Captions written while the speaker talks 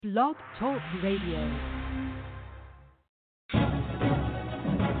Blog Talk Radio.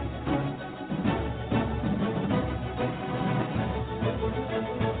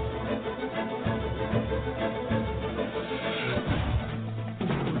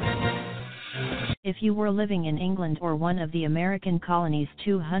 If you were living in England or one of the American colonies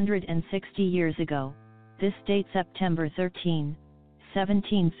 260 years ago, this date September 13,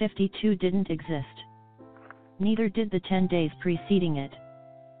 1752 didn't exist. Neither did the 10 days preceding it.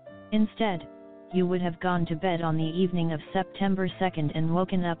 Instead, you would have gone to bed on the evening of September 2nd and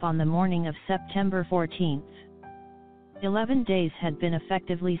woken up on the morning of September 14th. 11 days had been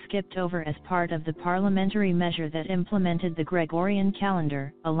effectively skipped over as part of the parliamentary measure that implemented the Gregorian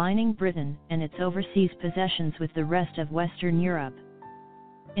calendar, aligning Britain and its overseas possessions with the rest of Western Europe.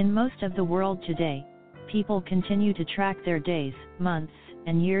 In most of the world today, people continue to track their days, months,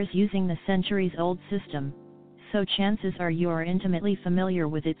 and years using the centuries-old system, so chances are you are intimately familiar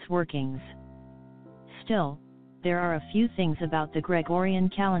with its workings. Still, there are a few things about the Gregorian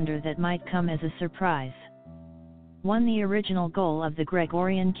calendar that might come as a surprise. 1. The original goal of the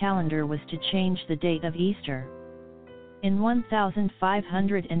Gregorian calendar was to change the date of Easter. In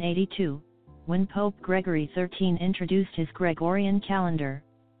 1582, when Pope Gregory XIII introduced his Gregorian calendar,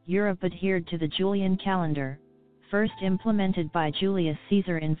 Europe adhered to the Julian calendar, first implemented by Julius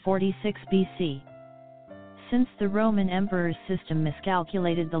Caesar in 46 BC. Since the Roman emperor's system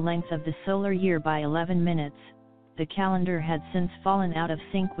miscalculated the length of the solar year by 11 minutes, the calendar had since fallen out of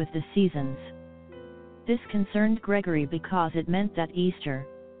sync with the seasons. This concerned Gregory because it meant that Easter,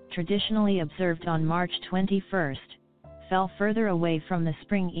 traditionally observed on March 21, fell further away from the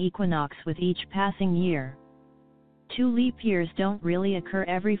spring equinox with each passing year. 2 leap years don't really occur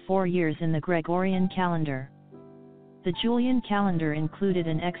every 4 years in the Gregorian calendar. The Julian calendar included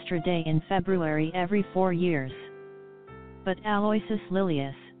an extra day in February every 4 years. But Aloysius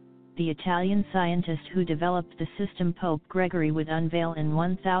Lilius, the Italian scientist who developed the system Pope Gregory would unveil in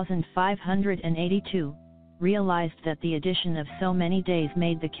 1582, realized that the addition of so many days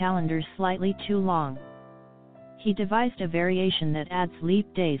made the calendar slightly too long. He devised a variation that adds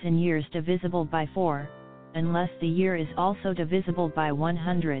leap days in years divisible by 4, unless the year is also divisible by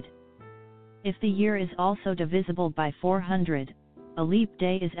 100. If the year is also divisible by 400, a leap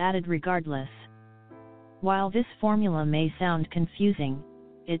day is added regardless. While this formula may sound confusing,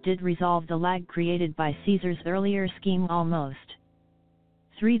 it did resolve the lag created by Caesar's earlier scheme almost.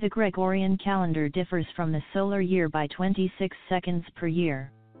 3. The Gregorian calendar differs from the solar year by 26 seconds per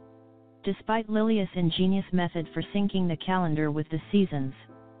year. Despite Lilius' ingenious method for syncing the calendar with the seasons,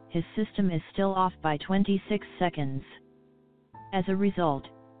 his system is still off by 26 seconds. As a result,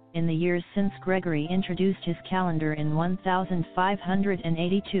 in the years since Gregory introduced his calendar in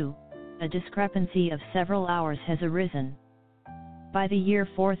 1582, a discrepancy of several hours has arisen. By the year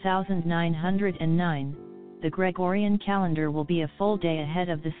 4909, the Gregorian calendar will be a full day ahead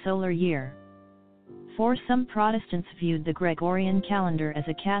of the solar year. 4. Some Protestants viewed the Gregorian calendar as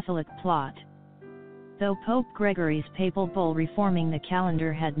a Catholic plot. Though Pope Gregory's papal bull reforming the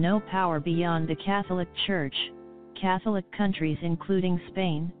calendar had no power beyond the Catholic Church, Catholic countries including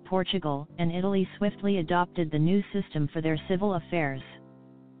Spain, Portugal, and Italy swiftly adopted the new system for their civil affairs.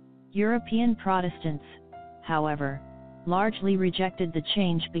 European Protestants, however, largely rejected the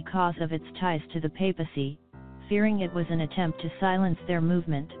change because of its ties to the papacy, fearing it was an attempt to silence their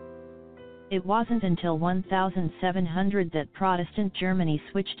movement. It wasn't until 1700 that Protestant Germany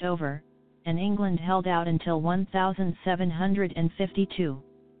switched over, and England held out until 1752.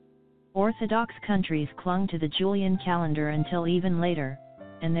 Orthodox countries clung to the Julian calendar until even later,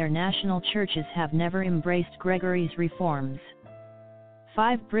 and their national churches have never embraced Gregory's reforms.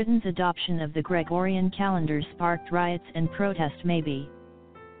 5. Britain's adoption of the Gregorian calendar sparked riots and protest maybe.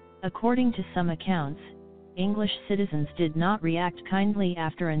 According to some accounts, English citizens did not react kindly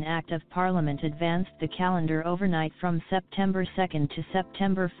after an Act of Parliament advanced the calendar overnight from September 2 to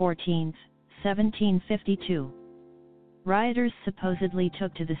September 14, 1752. Rioters supposedly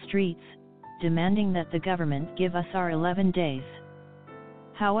took to the streets, demanding that the government give us our 11 days.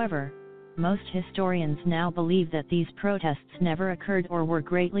 However, most historians now believe that these protests never occurred or were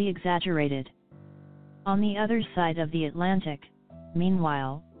greatly exaggerated. On the other side of the Atlantic,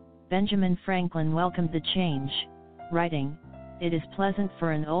 meanwhile, Benjamin Franklin welcomed the change, writing, "It is pleasant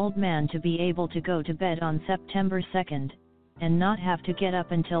for an old man to be able to go to bed on September 2, and not have to get up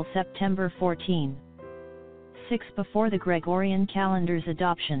until September 14. 6. Before the Gregorian calendar's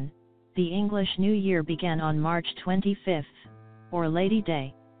adoption, the English New Year began on March 25, or Lady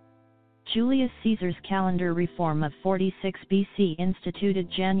Day. Julius Caesar's calendar reform of 46 BC instituted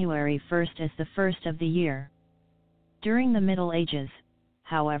January 1 as the first of the year. During the Middle Ages,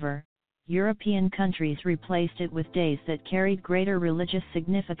 However, European countries replaced it with days that carried greater religious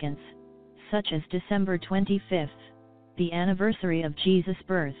significance, such as December 25th, the anniversary of Jesus'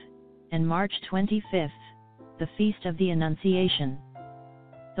 birth, and March 25th, the Feast of the Annunciation.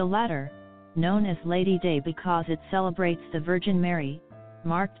 The latter, known as Lady Day because it celebrates the Virgin Mary,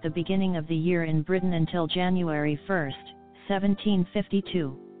 marked the beginning of the year in Britain until January 1,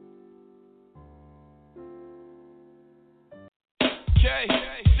 1752.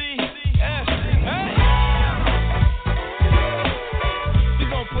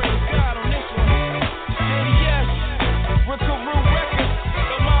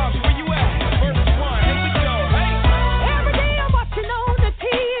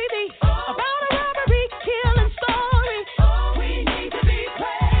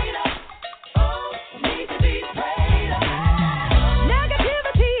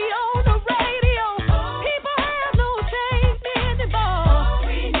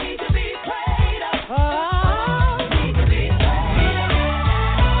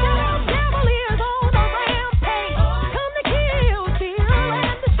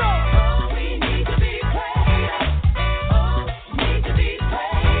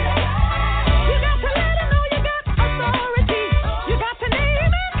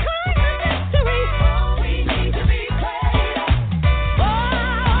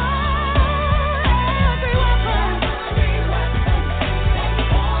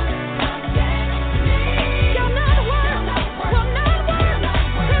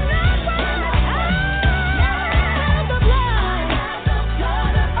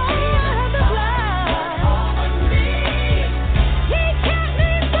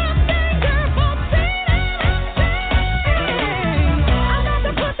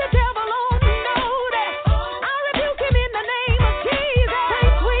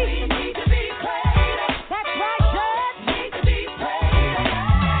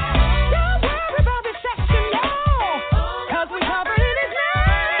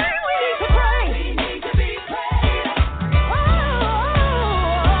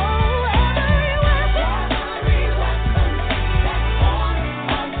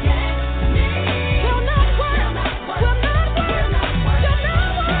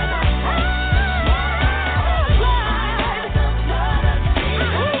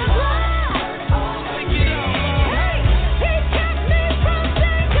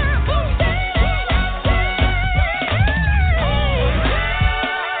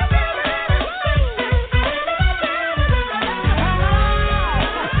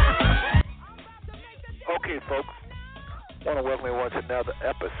 Another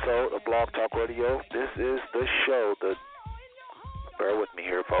episode of Blog Talk Radio. This is the show. Bear with me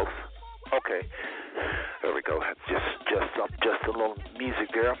here, folks. Okay, there we go. Just a little music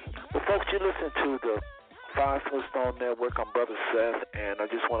there. But folks, you listen to the Five Foot Stone Network. I'm Brother Seth, and I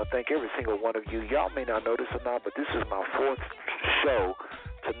just want to thank every single one of you. Y'all may not know this or not, but this is my fourth show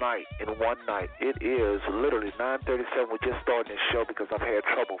tonight in one night. It is literally 9:37. We're just starting this show because I've had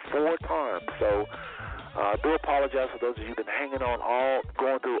trouble 4 times. So I do apologize for those of you who've been hanging on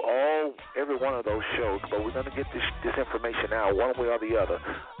going through every one of those shows, but we're going to get this information out one way or the other.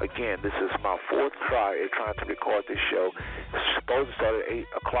 Again, this is my 4th try at trying to record this show. It's supposed to start at 8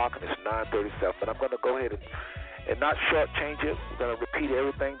 o'clock, and it's 9:37, but I'm going to go ahead and not shortchange it. We're going to repeat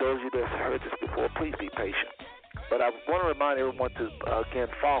everything. Those of you that have heard this before, please be patient. But I want to remind everyone to,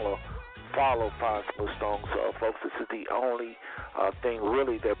 again, follow Five Smooth Stones. Folks, this is the only thing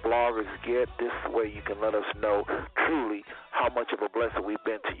really that bloggers get. This way you can let us know truly how much of a blessing we've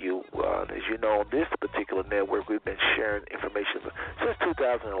been to you. As you know, on this particular network, we've been sharing information since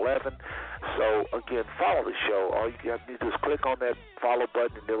 2011. So, again, follow the show. All you got to do is click on that follow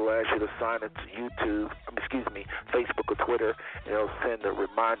button, and it'll ask you to sign into Facebook or Twitter, and it'll send the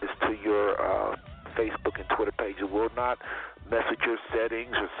reminders to your Facebook and Twitter page. It will not mess with your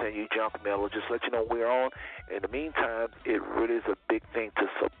settings or send you junk mail. It'll just let you know we're on. In the meantime, it really is a big thing to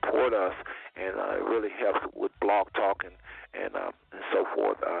support us, and it really helps with blog talk and so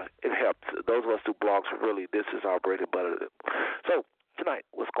forth. It helps. Those of us who blogs, really, this is our bread and butter. So, tonight,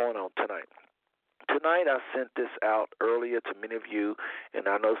 what's going on tonight? Tonight, I sent this out earlier to many of you, and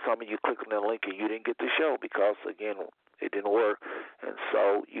I know some of you clicked on the link and you didn't get the show because, again, it didn't work. And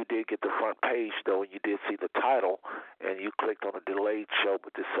so you did get the front page, though, and you did see the title, and you clicked on a delayed show.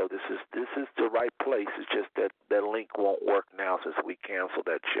 But this is the right place. It's just that that link won't work now since we canceled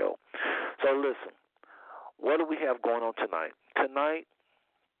that show. So listen, what do we have going on tonight? Tonight.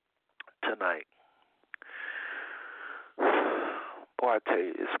 Boy, I tell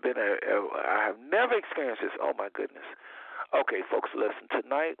you, it's been I have never experienced this. Oh, my goodness. Okay, folks, listen.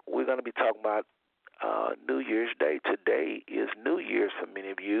 Tonight we're going to be talking about New Year's Day. Today is New Year's for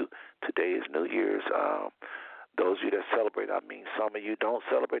many of you. Today is New Year's. Those of you that celebrate, some of you don't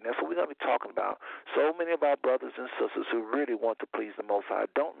celebrate. And that's what we're going to be talking about. So many of our brothers and sisters who really want to please the Most High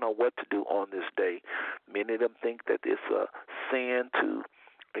don't know what to do on this day. Many of them think that it's a sin to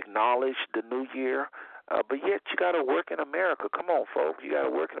acknowledge the new year. But yet you got to work in America. Come on, folks. You got to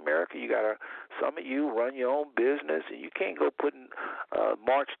work in America. Some of you run your own business, and you can't go putting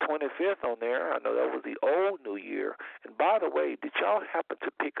March 25th on there. I know that was the old New Year. And by the way, did y'all happen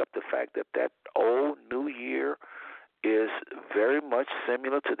to pick up the fact that that old New Year is very much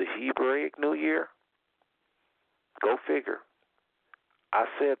similar to the Hebraic New Year? Go figure. I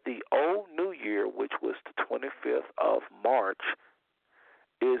said the old New Year, which was the 25th of March,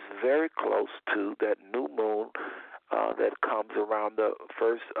 is very close to that new moon that comes around the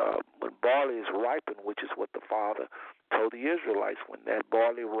first, when barley is ripened, which is what the Father told the Israelites. When that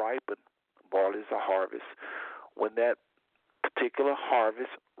barley ripened, barley is a harvest. When that particular harvest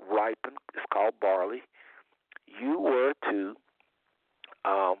ripened, it's called barley, you were to,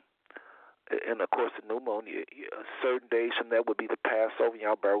 and of course the new moon, certain days from that would be the Passover.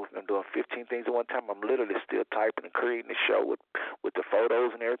 Y'all bear with me. I'm doing 15 things at one time. I'm literally still typing and creating the show with the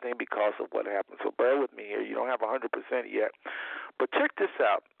photos and everything because of what happened. So bear with me here. You don't have 100% yet. But check this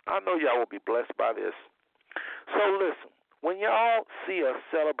out. I know y'all will be blessed by this. So listen, when y'all see us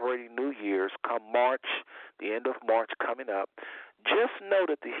celebrating New Year's come March, the end of March coming up, just know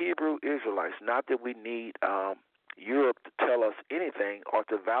that the Hebrew Israelites, not that we need Europe to tell us anything or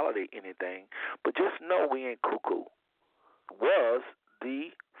to validate anything, but just know we ain't cuckoo, was the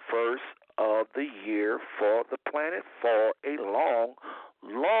first of the year for the planet for a long,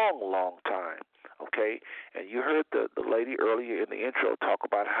 long, long time. Okay? And you heard the lady earlier in the intro talk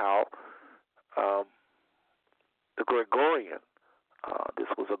about how the Gregorian, this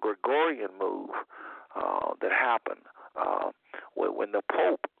was a Gregorian move that happened when the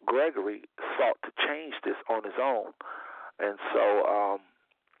Pope, Gregory, sought to change this on his own. And so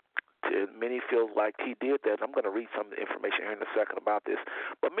many feel like he did that. I'm going to read some of the information here in a second about this.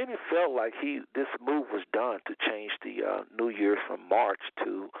 But many felt like this move was done to change the New Year's from March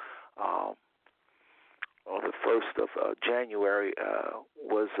to the 1st of January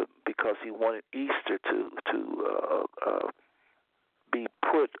was because he wanted Easter to be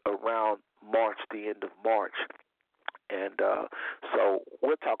put around March, the end of March. And so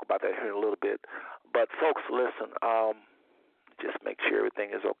we'll talk about that here in a little bit. But, folks, listen, just make sure everything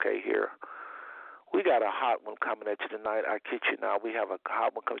is okay here. We got a hot one coming at you tonight. I kid you not. We have a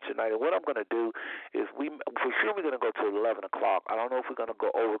hot one coming tonight. And what I'm going to do is for sure we're going to go to 11 o'clock. I don't know if we're going to go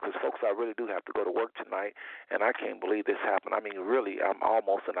over because, folks, I really do have to go to work tonight. And I can't believe this happened. I mean, really, I'm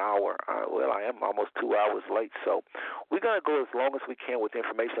almost an hour. I am almost 2 hours late. So we're going to go as long as we can with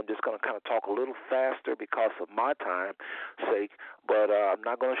information. I'm just going to kind of talk a little faster because of my time sake. But I'm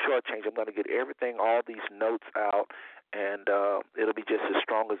not going to shortchange. I'm going to get everything, all these notes out. And it'll be just as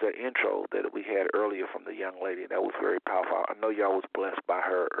strong as that intro that we had earlier from the young lady. That was very powerful. I know y'all was blessed by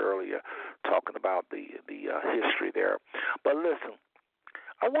her earlier talking about the history there. But listen,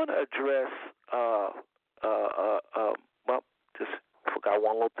 I want to address, just forgot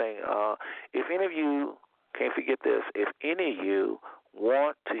one little thing. If any of you, can't forget this, if any of you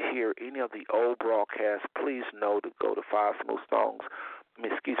want to hear any of the old broadcasts, please know to go to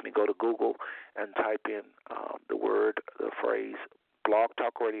go to Google and type in the phrase Blog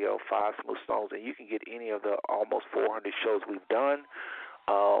Talk Radio, 5 Smooth Stones, and you can get any of the almost 400 shows we've done.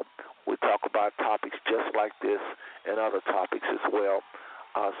 We talk about topics just like this and other topics as well.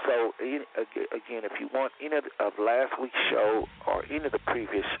 So, again, if you want any of last week's show or any of the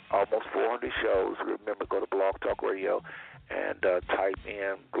previous almost 400 shows, remember, go to Blog Talk Radio and type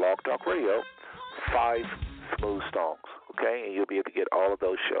in Blog Talk Radio, 5 Smooth Stones, okay? And you'll be able to get all of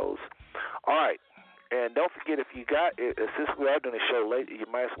those shows. All right. And don't forget, if you got it, since we are doing a show late, you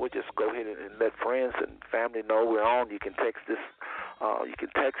might as well just go ahead and let friends and family know we're on. You can text this, you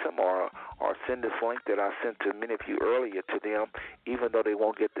can text them or send this link that I sent to many of you earlier to them. Even though they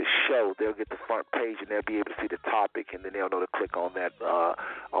won't get the show, they'll get the front page and they'll be able to see the topic, and then they'll know to click on that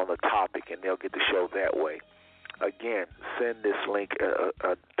on the topic, and they'll get the show that way. Again, send this link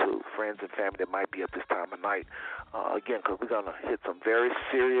to friends and family that might be at this time of night. Again, because we're going to hit some very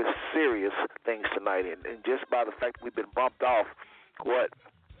serious things tonight. And just by the fact that we've been bumped off,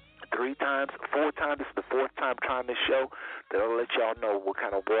 3 times, 4 times, this is the 4th time trying this show, that'll let y'all know what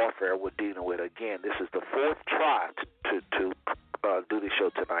kind of warfare we're dealing with. Again, this is the 4th try to do this show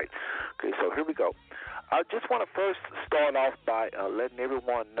tonight. Okay, so here we go. I just want to first start off by letting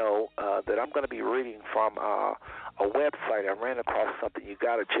everyone know that I'm going to be reading from a a website. I ran across something. You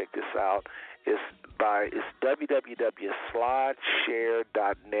got to check this out. It's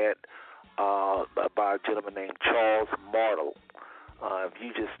www.slideshare.net by a gentleman named Charles Martle. If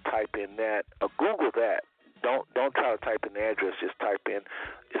you just type in that, Google that. Don't try to type in the address. Just type in.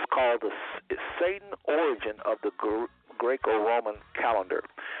 It's called it's Satan Origin of the Greco-Roman Calendar.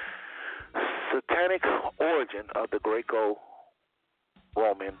 Satanic Origin of the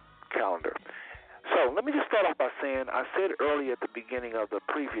Greco-Roman Calendar. So let me just start off by saying, I said earlier at the beginning of the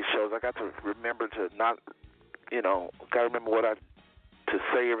previous shows, I got to remember to not, got to remember to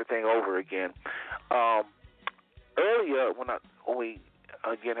say everything over again. Earlier, when we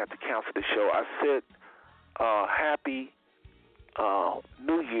again had to cancel the show, I said happy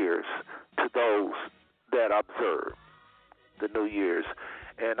New Year's to those that observe the New Year's.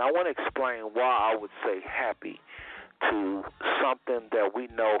 And I want to explain why I would say happy to something that we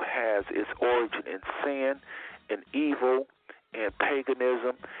know has its origin in sin and evil and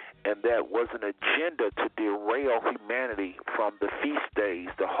paganism, and that was an agenda to derail humanity from the feast days,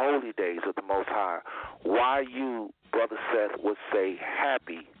 the holy days of the Most High. Why you, Brother Seth, would say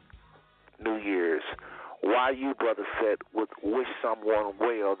happy New Year's. Why you, Brother Seth, would wish someone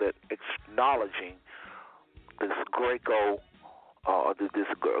well, that acknowledging this this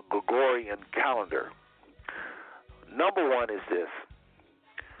Gregorian calendar. Number one is this.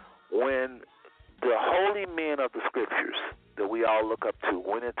 When the holy men of the scriptures that we all look up to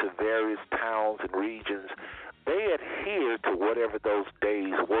went into various towns and regions, they adhered to whatever those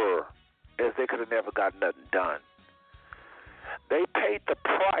days were, as they could have never got nothing done. They paid the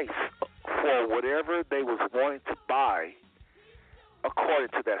price for whatever they was wanting to buy according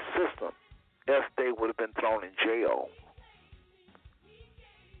to that system, else they would have been thrown in jail.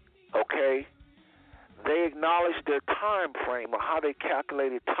 Okay? They acknowledged their time frame, or how they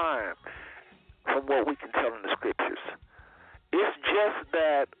calculated time, from what we can tell in the scriptures. It's just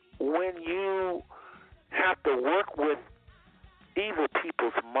that when you have to work with evil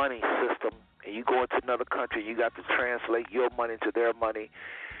people's money system, and you go into another country, you got to translate your money to their money,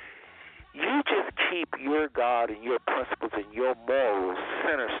 you just keep your God and your principles and your morals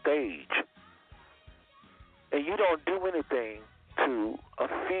center stage. And you don't do anything to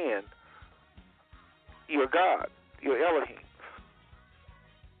offend your God, your Elohim.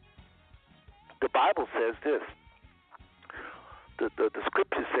 The Bible says this. The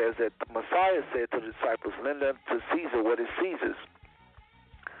scripture says that the Messiah said to the disciples, lend unto Caesar what is Caesar's.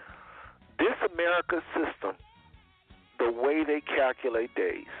 This America system, the way they calculate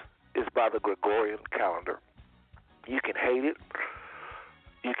days, is by the Gregorian calendar. You can hate it,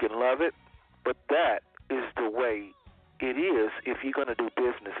 you can love it, but that is the way it is if you're going to do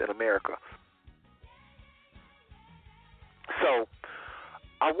business in America. So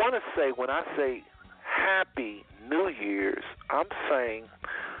I want to say, when I say Happy New Year's, I'm saying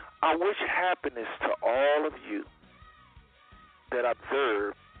I wish happiness to all of you that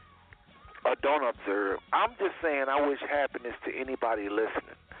observe or don't observe. I'm just saying I wish happiness to anybody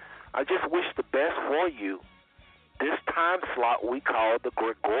listening. I just wish the best for you this time slot we call the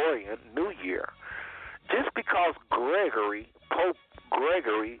Gregorian New Year. Just because Pope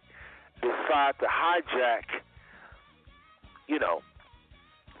Gregory, decided to hijack,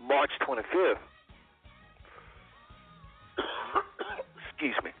 March 25th,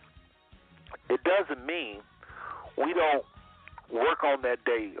 excuse me, it doesn't mean we don't work on that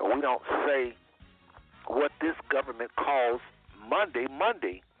day, or we don't say what this government calls Monday,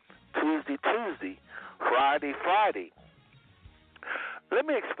 Tuesday, Friday. Let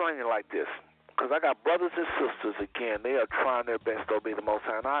me explain it like this, because I got brothers and sisters, again, they are trying their best to obey the Most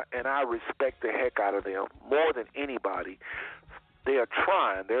High, and I respect the heck out of them more than anybody. They are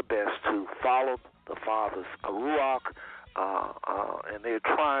trying their best to follow the Father's Ruach, and they're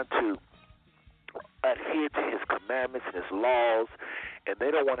trying to adhere to His commandments and His laws, and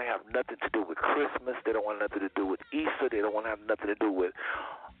they don't want to have nothing to do with Christmas. They don't want nothing to do with Easter. They don't want to have nothing to do with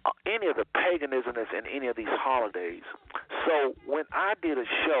any of the paganism that's in any of these holidays. So when I did a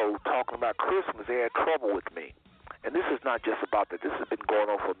show talking about Christmas, they had trouble with me. And this is not just about that. This has been going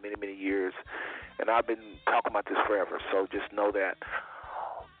on for many, many years, and I've been talking about this forever, so just know that.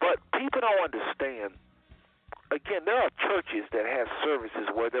 But people don't understand. Again, there are churches that have services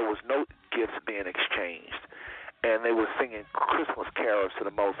where there was no gifts being exchanged, and they were singing Christmas carols to the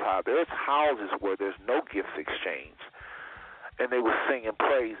Most High. There's houses where there's no gifts exchanged, and they were singing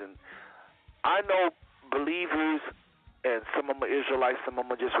praise. And I know believers, and some of them are Israelites, some of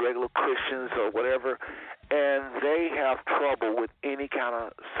them are just regular Christians or whatever, and they have trouble with any kind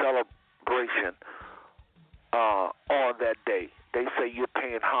of celebration on that day. They say you're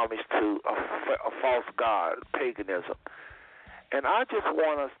paying homage to a false god, paganism. And I just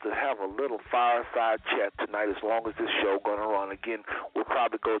want us to have a little fireside chat tonight as long as this show going to run. Again, we'll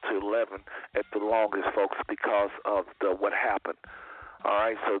probably go to 11 at the longest, folks, because of what happened. All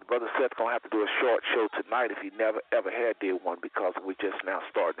right, so Brother Seth's going to have to do a short show tonight if he never, ever had did one because we're just now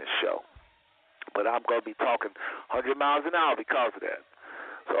starting this show. But I'm going to be talking 100 miles an hour because of that.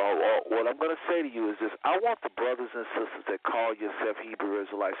 So what I'm going to say to you is this. I want the brothers and sisters that call yourself Hebrew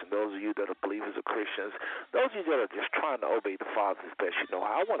Israelites and those of you that are believers or Christians, those of you that are just trying to obey the Father as best you know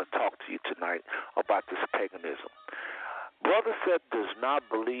how, I want to talk to you tonight about this paganism. Brother Seth does not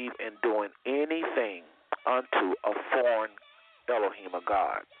believe in doing anything unto a foreign Elohim, a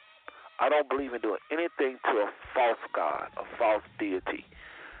God. I don't believe in doing anything to a false God, a false deity.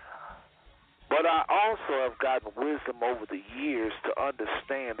 But I also have gotten wisdom over the years to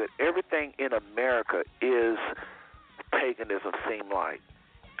understand that everything in America is paganism, seem like.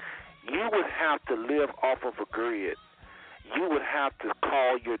 You would have to live off of a grid. You would have to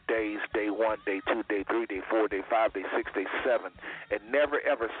call your days day 1, day 2, day 3, day 4, day 5, day 6, day 7, and never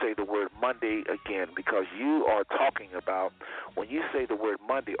ever say the word Monday again because you are talking about, when you say the word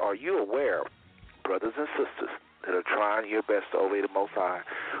Monday, are you aware, brothers and sisters, that are trying your best to obey the Most High,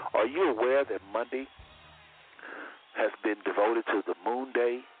 are you aware that Monday has been devoted to the moon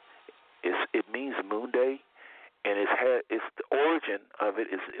day? It means moon day, and it's the origin of it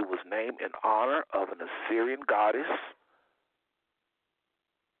was named in honor of an Assyrian goddess,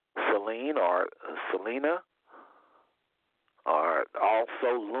 Selene or Selena, or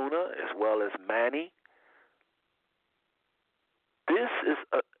also Luna, as well as Mani. This is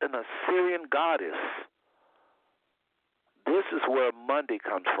an Assyrian goddess. This is where Monday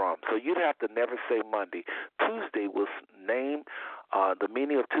comes from. So you'd have to never say Monday. Tuesday was named, the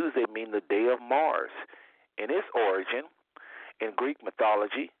meaning of Tuesday means the day of Mars. In its origin, in Greek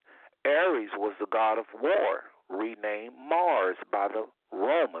mythology, Ares was the god of war, renamed Mars by the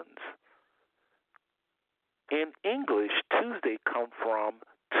Romans. In English, Tuesday comes from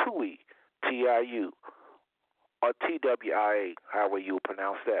Tui, T-I-U, or T-W-I-A, however you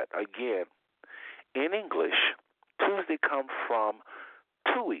pronounce that. Again, in English, Tuesday comes from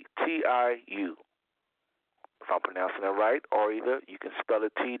Tui, T-I-U, if I'm pronouncing that right, or either you can spell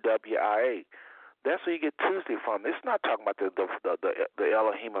it T-W-I-A. That's where you get Tuesday from. It's not talking about the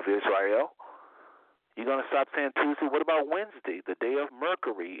Elohim of Israel. You're going to stop saying Tuesday. What about Wednesday? The day of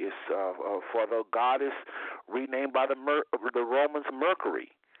Mercury is for the goddess renamed by the Romans Mercury.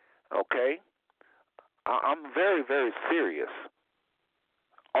 Okay? I'm very, very serious.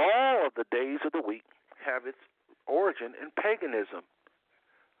 All of the days of the week have its origin in paganism.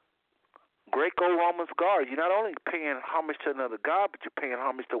 Greco-Roman God, you're not only paying homage to another god, but you're paying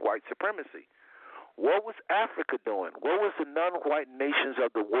homage to white supremacy. What was Africa doing? What was the non-white nations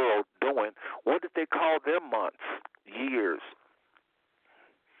of the world doing? What did they call their months, years,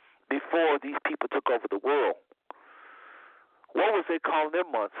 before these people took over the world? What was they calling their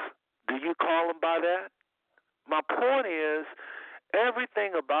months? Do you call them by that? My point is,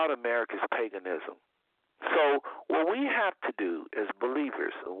 everything about America is paganism. So what we have to do as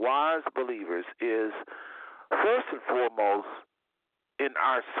believers, wise believers, is first and foremost, in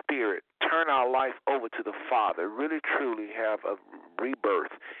our spirit, turn our life over to the Father, really truly have a rebirth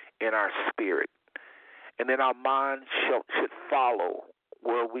in our spirit. And then our mind should follow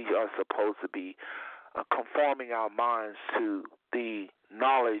where we are supposed to be, conforming our minds to the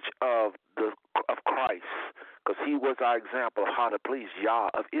knowledge of Christ, because he was our example of how to please Yah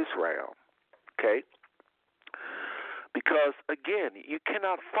of Israel. Okay? Because, again, you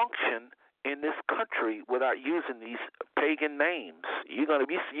cannot function in this country without using these pagan names. You're going to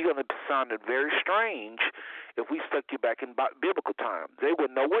be sounding very strange if we stuck you back in biblical times. They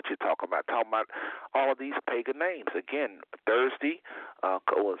wouldn't know what you're talking about all of these pagan names. Again, Thursday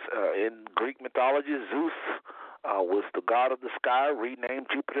was in Greek mythology. Zeus was the god of the sky, renamed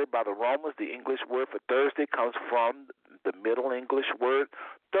Jupiter by the Romans. The English word for Thursday comes from the Middle English word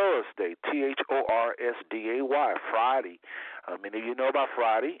Thursday, Thorsday, Friday. Many of you know about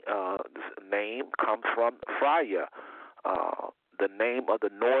Friday. This name comes from Freya, the name of the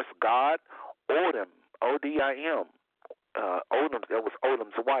Norse god Odin, O-D-I-M. Odin, that was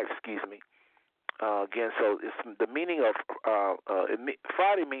Odin's wife, excuse me. Again, so it's the meaning of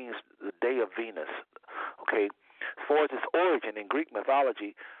Friday means the day of Venus. Okay, as far as its origin in Greek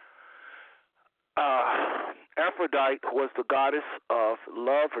mythology, Aphrodite was the goddess of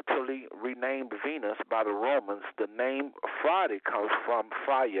love, fertility, renamed Venus by the Romans. The name Friday comes from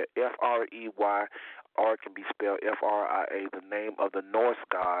Freya, F-R-E-Y, or it can be spelled F-R-I-A, the name of the Norse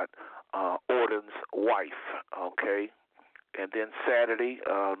god, Odin's wife. Okay, And then Saturday,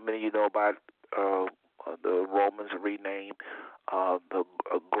 many of you know about the Romans renamed the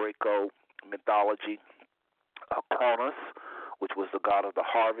Greco mythology. Cronus, which was the god of the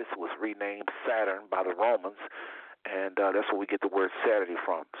harvest, was renamed Saturn by the Romans, and that's where we get the word Saturday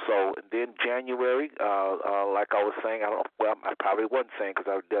from. So then January, like I was saying, I probably wasn't saying because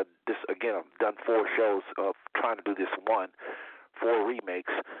I've done this again. I've done 4 shows of trying to do this 4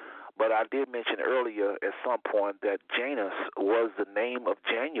 remakes. But I did mention earlier at some point that Janus was the name of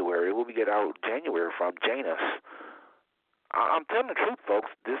January. Where we get our January from? Janus. I'm telling the truth, folks.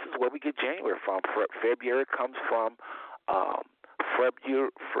 This is where we get January from. February comes from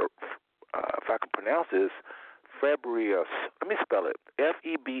if I can pronounce this, Febrius. Let me spell it.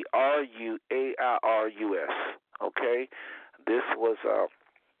 Februrairus. Okay, this was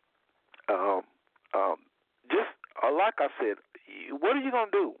just like I said. What are you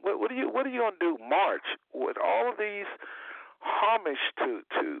gonna do? What are you gonna do? March with all of these homage to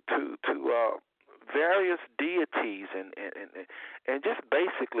various deities and just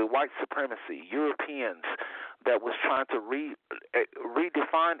basically white supremacy, Europeans that was trying to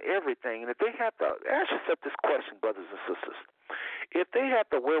redefine everything. And if they have to ask yourself this question, brothers and sisters, if they have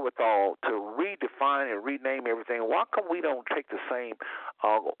the wherewithal to redefine and rename everything, why come we don't take the same?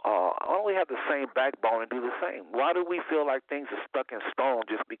 Only have the same backbone and do the same? Why do we feel like things are stuck in stone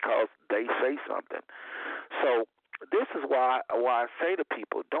just because they say something? So this is why I say to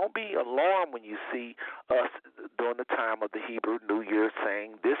people, don't be alarmed when you see us during the time of the Hebrew New Year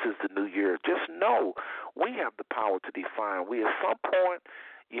saying this is the New Year. Just know we have the power to define. We at some point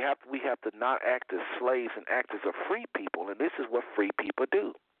we have to not act as slaves and act as a free people, and this is what free people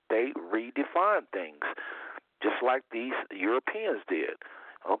do. They redefine things, just like these Europeans did.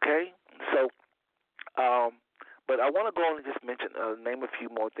 Okay, so. But I want to go on and just name a few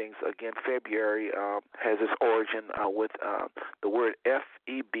more things. Again, February has its origin with the word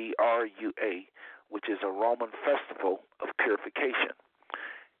Februa, which is a Roman festival of purification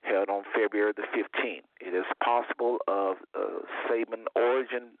held on February the 15th. It is possible of Saban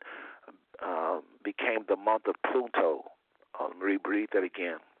origin became the month of Pluto. Let me read that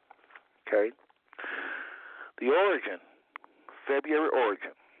again. Okay? The origin, February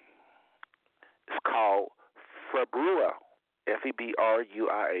origin, is called Februa, Februa,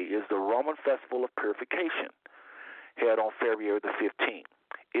 is the Roman festival of purification held on February the 15th.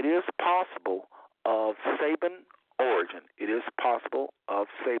 It is possible of Saban origin. It is possible of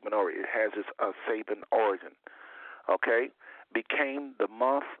Saban origin. It has its Saban origin. Okay? Became the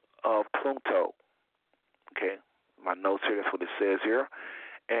month of Pluto. Okay? My notes here, that's what it says here.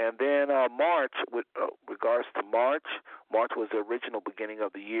 And then March, with regards to March was the original beginning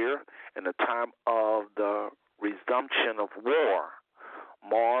of the year and the time of the resumption of war.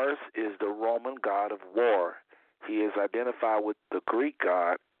 Mars is the Roman god of war. He is identified with the Greek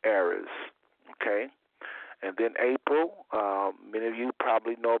god Ares. Okay? And then April, many of you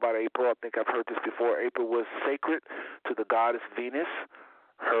probably know about April. I think I've heard this before. April was sacred to the goddess Venus,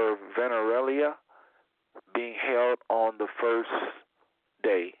 her Veneralia being held on the first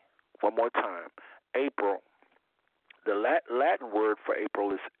day. One more time. April. The Latin word for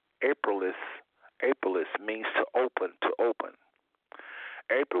April is Aprilis. Aprilis means to open, to open.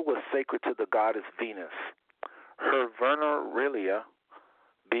 April was sacred to the goddess Venus. Her Veneralia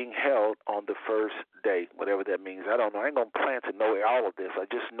being held on the first day, whatever that means. I don't know. I ain't going to plan to know all of this. I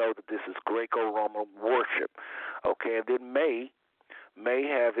just know that this is Greco-Roman worship. Okay, and then May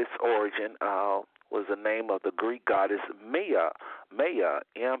have its origin, was the name of the Greek goddess Maia,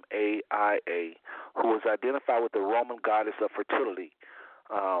 M-A-I-A, who was identified with the Roman goddess of fertility.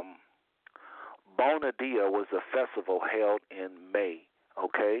 Bona Dea was a festival held in May,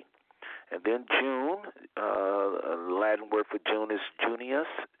 okay? And then June, the Latin word for June is Junius,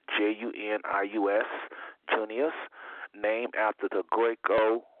 Junius, Junius, named after the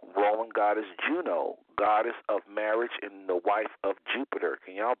Greco-Roman goddess Juno, goddess of marriage and the wife of Jupiter.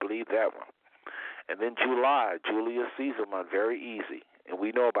 Can y'all believe that one? And then July, Julius Caesar month, very easy. And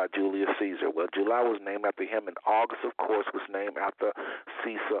we know about Julius Caesar. Well, July was named after him, and August, of course, was named after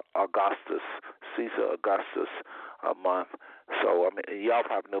Caesar Augustus month. So, I mean, y'all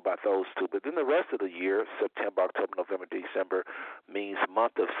probably know about those two. But then the rest of the year, September, October, November, December, means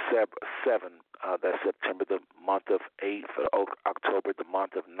month of 7. That's September, the month of 8 for October, the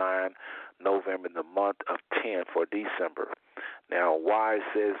month of 9, November, the month of 10 for December. Now, why it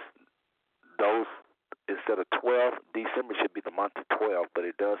says those instead of 12, December should be the month of 12, but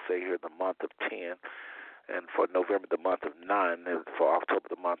it does say here the month of 10, and for November the month of 9, and for October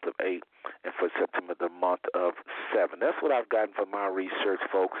the month of 8, and for September the month of 7. That's what I've gotten from my research,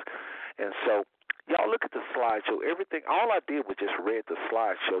 folks. And so Y'all look at the slideshow. Everything, all I did was just read the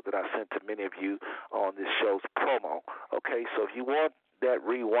slideshow that I sent to many of you on this show's promo. Okay, so if you want that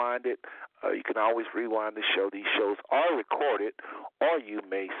rewinded, you can always rewind the show. These shows are recorded, or you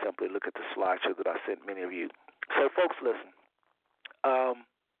may simply look at the slideshow that I sent many of you. So, folks, listen.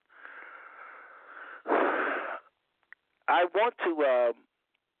 I want to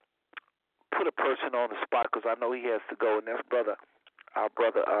put a person on the spot because I know he has to go, and that's our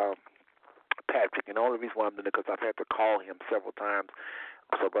brother Patrick. And the only reason why I'm doing it because I've had to call him several times.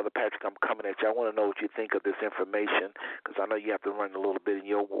 So, Brother Patrick, I'm coming at you. I want to know what you think of this information because I know you have to run a little bit in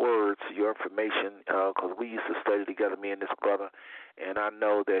your words, your information, because we used to study together, me and this brother, and I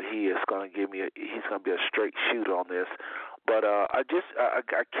know that he is going to give me he's going to be a straight shooter on this. But I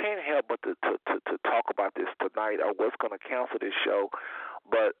can't help but to talk about this tonight. I was going to cancel this show,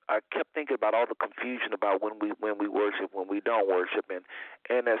 but I kept thinking about all the confusion about when we worship, when we don't worship,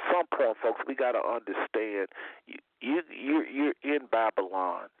 and at some point, folks, we got to understand you're in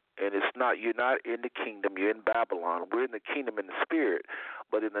Babylon, and you're not in the kingdom. You're in Babylon. We're in the kingdom in the spirit,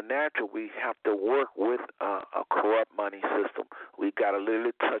 but in the natural, we have to work with a corrupt money system. We've got to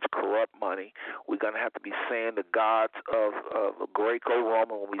literally touch corrupt money. We're going to have to be saying the gods of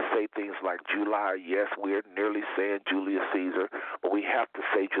Greco-Roman when we say things like July. Yes, we're nearly saying Julius Caesar, but we have to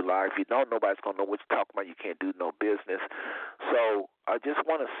say July. If you don't, nobody's going to know what you're talking about. You can't do no business. So I just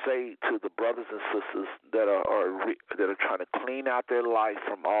want to say to the brothers and sisters that are trying to clean out their life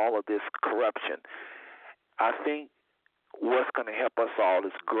from all of this corruption, I think what's going to help us all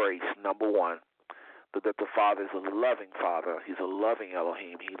is grace, number one. That the Father is a loving Father. He's a loving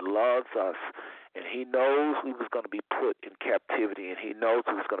Elohim. He loves us, and He knows we was going to be put in captivity, and He knows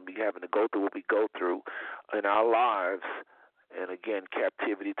we was going to be having to go through what we go through in our lives. And again,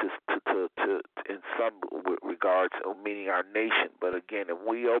 captivity to in some regards, meaning our nation. But again, if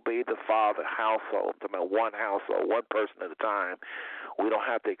we obey the Father household, one household, one person at a time, we don't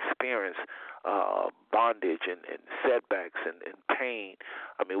have to experience bondage and setbacks and pain.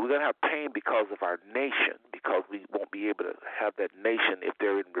 I mean, we're going to have pain because of our nation, because we won't be able to have that nation if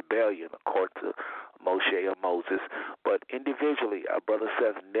they're in rebellion, according to Moshe or Moses. But individually, our brother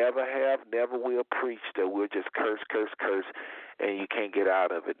says, never have, never will preach that we're just curse, and you can't get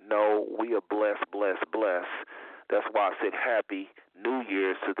out of it. No, we are blessed. That's why I said Happy New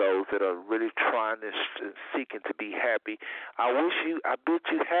Year's to those that are really trying and seeking to be happy. I bid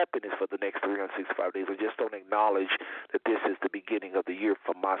you happiness for the next 365 days. I just don't acknowledge that this is the beginning of the year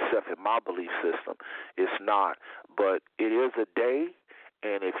for myself and my belief system. It's not. But it is a day.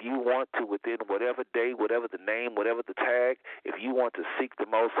 And if you want to, within whatever day, whatever the name, whatever the tag, if you want to seek the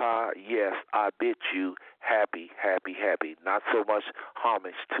Most High, yes, I bid you happy. Not so much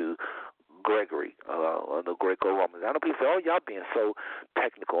homage to Gregory, the Greco-Romans. I know people say, oh, y'all being so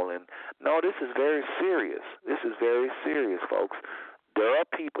technical. And no, this is very serious. Folks. There are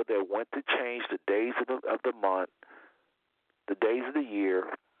people that want to change the days of the month, the days of the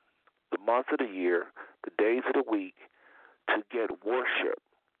year, the months of the year, the days of the week, to get worship.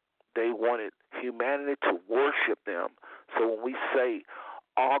 They wanted humanity to worship them. So when we say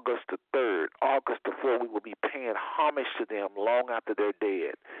August the 3rd, August the 4th, we will be paying homage to them long after they're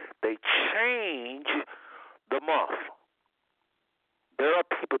dead. They change the month. There are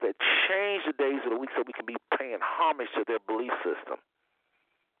people that change the days of the week so we can be paying homage to their belief system.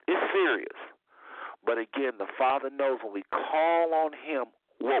 It's serious. But again, the Father knows when we call on Him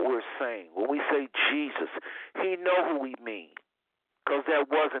what we're saying. When we say Jesus, He knows who we mean, because that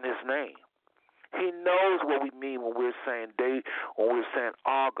wasn't His name. He knows what we mean when we're saying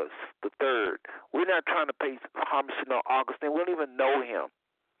August the 3rd. We're not trying to pay homage to no Augustine. We don't even know him.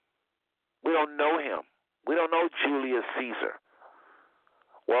 We don't know him. We don't know Julius Caesar.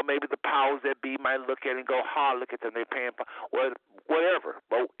 Well, maybe the powers that be might look at it and go, look at them, they're paying, whatever.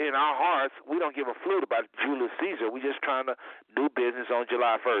 But in our hearts, we don't give a flute about Julius Caesar. We're just trying to do business on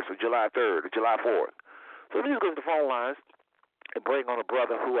July 1st or July 3rd or July 4th. So we just go to the phone lines and bring on a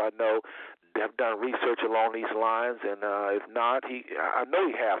brother who I know have done research along these lines. And if not, I know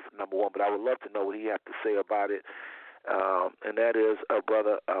he has, number one, but I would love to know what he has to say about it. And that is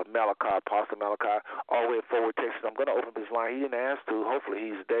Brother Malachi, Apostle Malachi, all the way forward Texas. I'm going to open up his line. He didn't ask to. Hopefully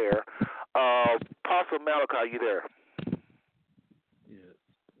he's there. Apostle Malachi, are you there? Yes.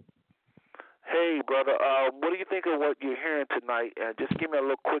 Hey, brother, what do you think of what you're hearing tonight? Just give me a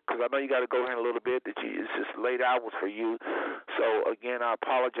little quick, because I know you got to go here in a little bit. It's just late hours for you. So, again, I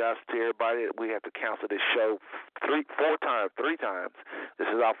apologize to everybody. We have to cancel this show three times. This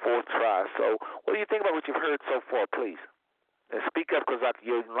is our fourth try. So what do you think about what you've heard so far, please? And speak up, because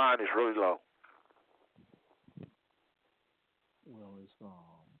your line is really low. Well,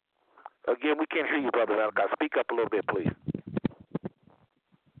 Again, we can't hear you, Brother Malachi. Speak up a little bit, please.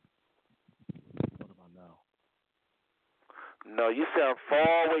 What about now? No, you sound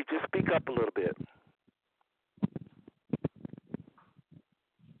far away. Just speak up a little bit.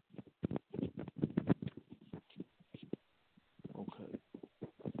 Okay.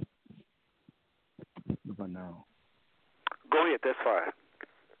 What about now? Go ahead. That's fine.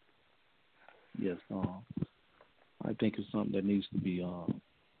 Yes. I think it's something that needs to be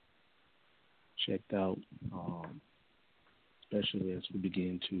checked out, especially as we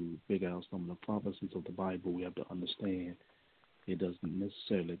begin to figure out some of the prophecies of the Bible. We have to understand it doesn't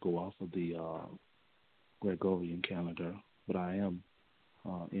necessarily go off of the Gregorian calendar, but I am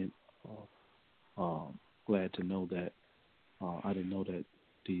glad to know that I didn't know that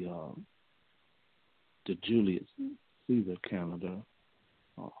the Julius Caesar calendar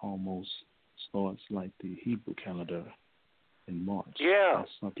almost starts like the Hebrew calendar in March. Yeah.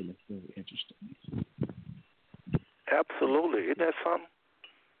 That's something that's very interesting. Absolutely. Isn't that something?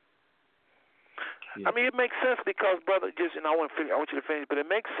 Yeah. I mean, it makes sense because, brother, just I want you to finish, but it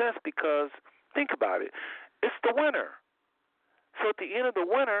makes sense because think about it. It's the winter. So at the end of the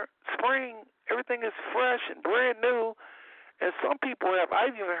winter, spring, everything is fresh and brand new. And some people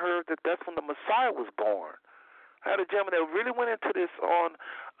I've even heard that that's when the Messiah was born. I had a gentleman that really went into this on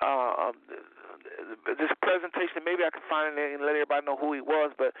this presentation. Maybe I can find it and let everybody know who he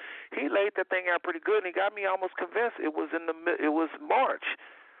was, but he laid that thing out pretty good, and he got me almost convinced it was March,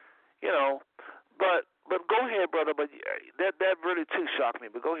 you know. But go ahead, brother. But that really too shocked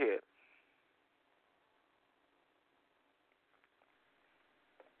me. But go ahead.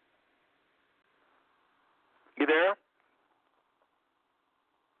 You there?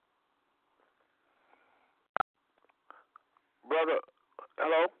 Brother,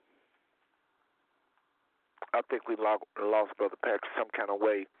 hello? I think we lost Brother Patrick some kind of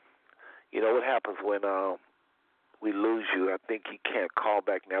way. You know what happens when we lose you? I think he can't call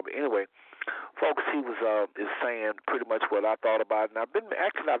back now. But anyway, folks, he was is saying pretty much what I thought about it. And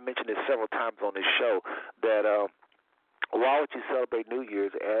I've mentioned this several times on this show that why would you celebrate New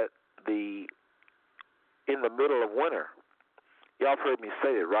Year's in the middle of winter? Y'all have heard me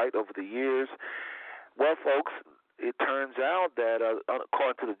say it, right? Over the years. Well, folks, it turns out that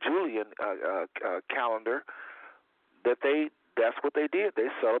according to the Julian calendar, that's what they did. They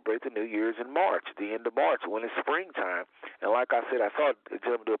celebrate the New Year's in March, the end of March, when it's springtime. And like I said, I saw a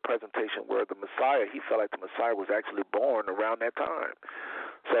gentleman do a presentation where he felt like the Messiah was actually born around that time.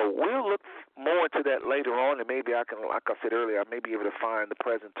 So we'll look more into that later on, and maybe I can, like I said earlier, I may be able to find the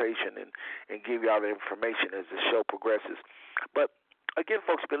presentation and give you all the information as the show progresses. But again,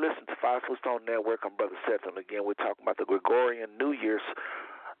 folks, you've been listening to Five Foot Stone Network. I'm Brother Seth, and again, we're talking about the Gregorian New Year,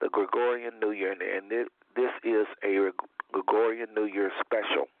 and this is a Gregorian New Year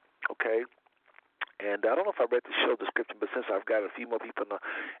special, okay? And I don't know if I read the show description, but since I've got a few more people in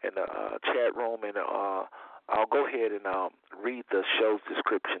the chat room, and I'll go ahead and read the show's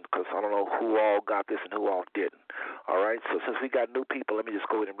description because I don't know who all got this and who all didn't. All right, so since we got new people, let me just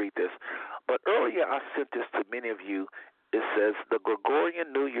go ahead and read this. But earlier I sent this to many of you. It says the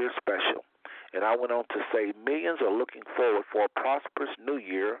Gregorian New Year special. And I went on to say millions are looking forward for a prosperous new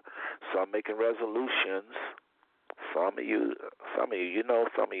year. Some making resolutions. Some of you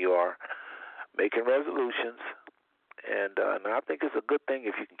are making resolutions. And I think it's a good thing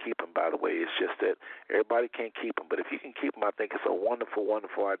if you can keep them, by the way. It's just that everybody can't keep them. But if you can keep them, I think it's a wonderful,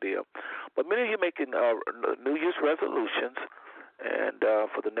 wonderful idea. But many of you making New Year's resolutions and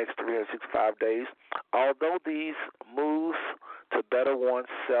for the next 365 days. Although these moves to better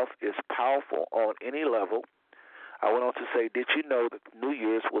oneself is powerful on any level, I went on to say, did you know that New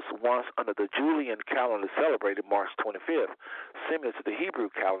Year's was once under the Julian calendar celebrated March 25th, similar to the Hebrew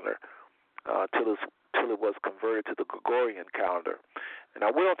calendar, till it was converted to the Gregorian calendar. And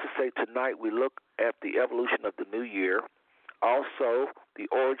I went on to say tonight we look at the evolution of the New Year, also the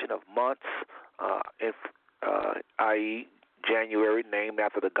origin of months, i.e., January, named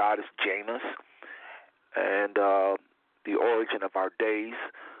after the goddess Janus, and the origin of our days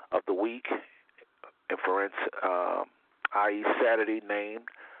of the week, and for instance, i.e., Saturday, named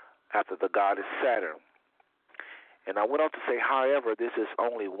after the goddess Saturn. And I went on to say, however, this is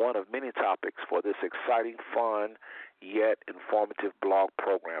only one of many topics for this exciting, fun, yet informative blog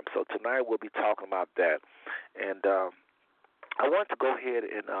program. So tonight we'll be talking about that. And I want to go ahead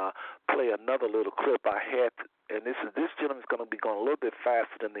and play another little clip I had, and this gentleman's going to be going a little bit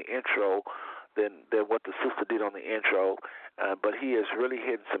faster than the intro than what the sister did on the intro, but he is really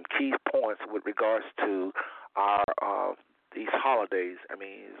hitting some key points with regards to our these holidays. I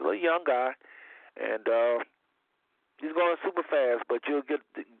mean, he's a little young guy, and he's going super fast, but you'll get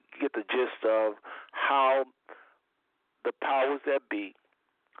get the gist of how the powers that be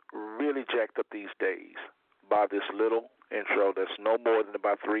really jacked up these days by this little intro that's no more than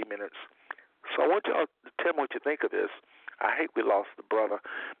about 3 minutes. So I want y'all to tell me what you think of this. I hate we lost the brother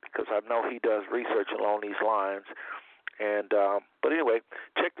because I know he does research along these lines. And but anyway,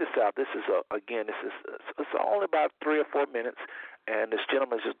 check this out. This is it's only about 3 or 4 minutes, and this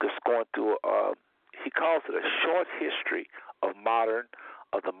gentleman is just going through. He calls it a short history of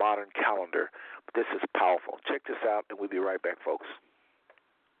the modern calendar. But this is powerful. Check this out, and we'll be right back, folks.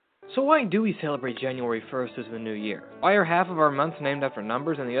 So why do we celebrate January 1st as the new year? Why are half of our months named after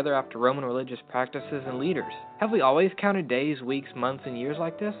numbers and the other after Roman religious practices and leaders? Have we always counted days, weeks, months, and years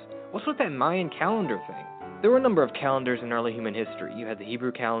like this? What's with that Mayan calendar thing? There were a number of calendars in early human history. You had the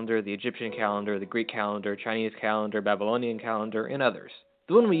Hebrew calendar, the Egyptian calendar, the Greek calendar, Chinese calendar, Babylonian calendar, and others.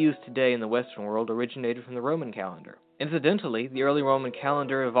 The one we use today in the Western world originated from the Roman calendar. Incidentally, the early Roman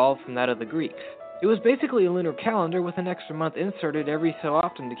calendar evolved from that of the Greeks. It was basically a lunar calendar with an extra month inserted every so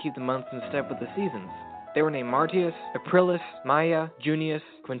often to keep the months in step with the seasons. They were named Martius, Aprilis, Maia, Junius,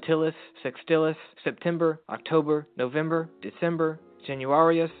 Quintilis, Sextilis, September, October, November, December,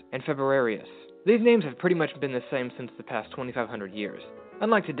 Januarius, and Februarius. These names have pretty much been the same since the past 2,500 years.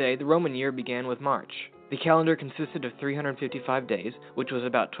 Unlike today, the Roman year began with March. The calendar consisted of 355 days, which was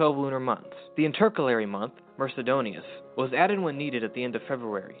about 12 lunar months. The intercalary month, Mercedonius, was added when needed at the end of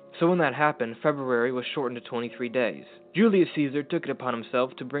February. So when that happened, February was shortened to 23 days. Julius Caesar took it upon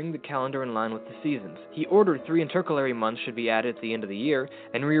himself to bring the calendar in line with the seasons. He ordered 3 intercalary months should be added at the end of the year,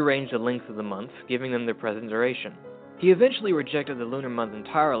 and rearranged the length of the months, giving them their present duration. He eventually rejected the lunar month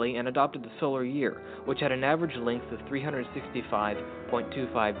entirely and adopted the solar year, which had an average length of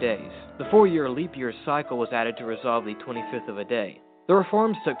 365.25 days. The 4-year leap year cycle was added to resolve the 25th of a day. The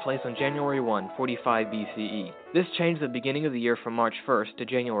reforms took place on January 1, 45 BCE. This changed the beginning of the year from March 1st to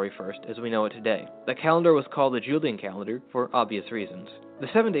January 1st as we know it today. The calendar was called the Julian calendar for obvious reasons. The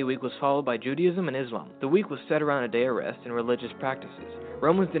 7-day week was followed by Judaism and Islam. The week was set around a day of rest and religious practices.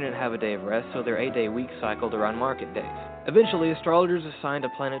 Romans didn't have a day of rest, so their 8-day week cycled around market days. Eventually, astrologers assigned a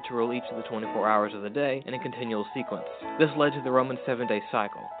planet to rule each of the 24 hours of the day in a continual sequence. This led to the Roman 7-day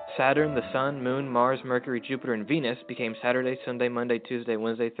cycle. Saturn, the Sun, Moon, Mars, Mercury, Jupiter, and Venus became Saturday, Sunday, Monday, Tuesday,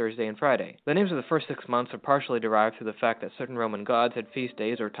 Wednesday, Thursday, and Friday. The names of the first 6 months are partially derived through the fact that certain Roman gods had feast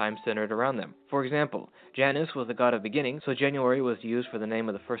days or times centered around them. For example, Janus was the god of beginning, so January was used for the name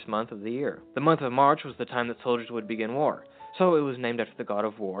of the first month of the year. The month of March was the time that soldiers would begin war, so it was named after the god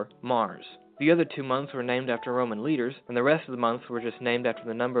of war, Mars. The other 2 months were named after Roman leaders, and the rest of the months were just named after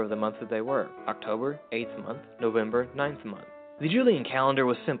the number of the month that they were. October, 8th month, November, 9th month. The Julian calendar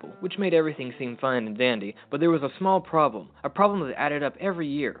was simple, which made everything seem fine and dandy, but there was a small problem, a problem that added up every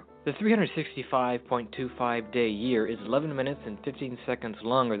year. The 365.25-day year is 11 minutes and 15 seconds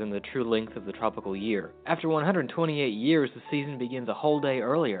longer than the true length of the tropical year. After 128 years, the season begins a whole day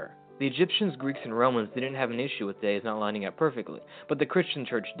earlier. The Egyptians, Greeks, and Romans didn't have an issue with days not lining up perfectly, but the Christian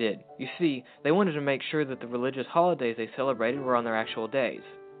church did. You see, they wanted to make sure that the religious holidays they celebrated were on their actual days.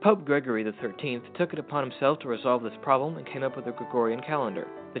 Pope Gregory XIII took it upon himself to resolve this problem and came up with the Gregorian calendar.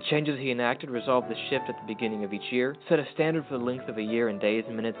 The changes he enacted resolved the shift at the beginning of each year, set a standard for the length of a year in days,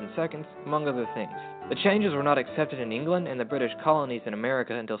 minutes, and seconds, among other things. The changes were not accepted in England and the British colonies in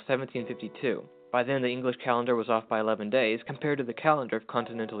America until 1752. By then, the English calendar was off by 11 days compared to the calendar of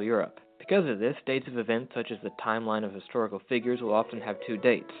continental Europe. Because of this, dates of events such as the timeline of historical figures will often have 2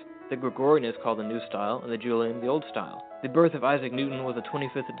 dates. The Gregorian is called the New Style and the Julian the Old Style. The birth of Isaac Newton was the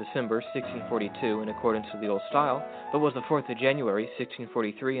 25th of December, 1642, in accordance to the Old Style, but was the 4th of January,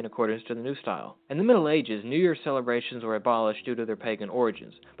 1643, in accordance to the New Style. In the Middle Ages, New Year celebrations were abolished due to their pagan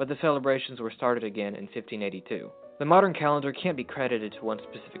origins, but the celebrations were started again in 1582. The modern calendar can't be credited to one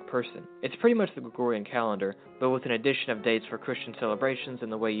specific person. It's pretty much the Gregorian calendar, but with an addition of dates for Christian celebrations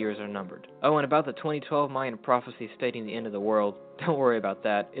and the way years are numbered. Oh, and about the 2012 Mayan prophecy stating the end of the world, don't worry about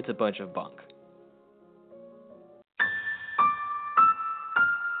that, it's a bunch of bunk.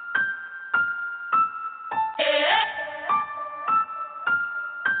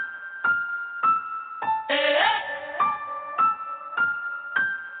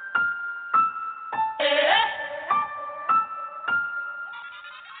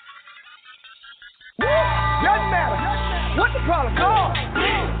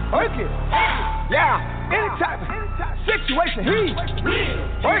 Situation, he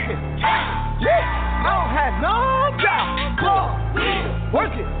working. I don't have no doubt.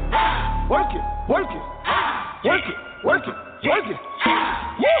 Work it, work it, work it, work it, work it, work it.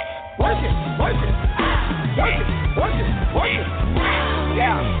 Work it, work it, work it, work it, work it.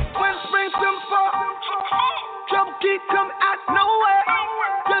 Yeah. When spring comes fall, trouble keep coming out nowhere.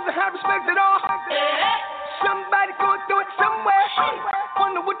 Just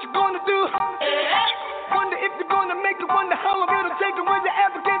wonder what you're gonna do. Wonder if you're gonna make it, wonder how long it'll take and when you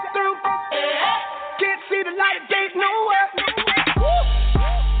ever get through. Can't see the light of day nowhere.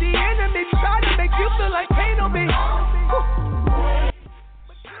 The enemy try to make you feel like pain on me.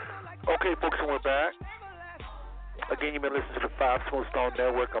 Okay, folks, and we're back. Again, you've been listening to the 5 Smooth Stone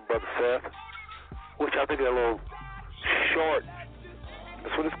Network. I'm Brother Seth, which I think is a little short.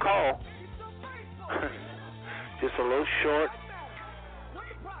 That's what it's called. Just a little short.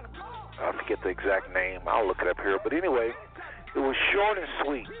 I forget the exact name. I'll look it up here. But anyway, it was short and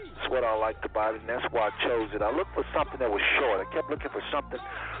sweet. That's what I liked about it, and that's why I chose it. I looked for something that was short. I kept looking for something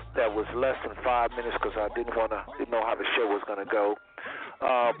that was less than 5 minutes because I didn't know how the show was going to go.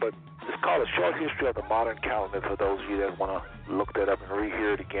 But it's called A Short History of the Modern Calendar for those of you that want to look that up and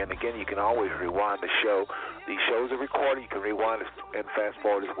rehear it again. Again, you can always rewind the show. These shows are recorded. You can rewind and fast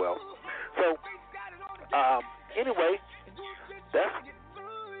forward as well. So, anyway, that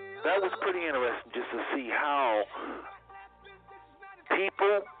was pretty interesting just to see how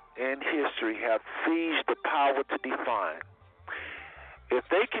people in history have seized the power to define. If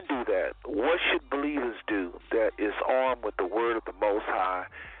they can do that, what should believers do that is armed with the word of the Most High,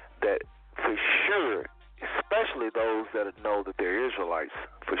 that for sure, especially those that know that they're Israelites,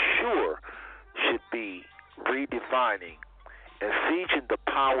 for sure should be redefining and sieging the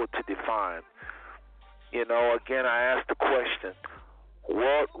power to define? You know, again, I asked the question,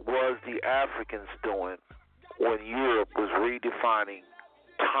 what was the Africans doing when Europe was redefining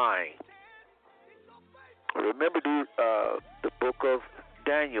time? Remember the book of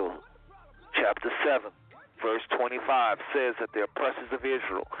Daniel, chapter 7, verse 25, says that the oppressors of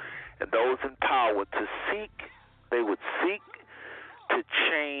Israel and those in power they would seek to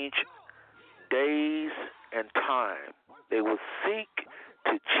change days and time. They would seek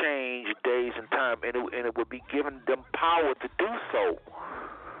to change days and time, and it would be given them power to do so.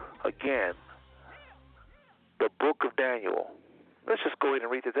 Again, the book of Daniel. Let's just go ahead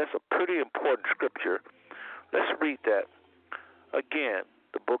and read it. That's a pretty important scripture. Let's read that. Again,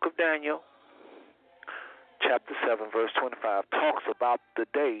 the book of Daniel, chapter 7, verse 25, talks about the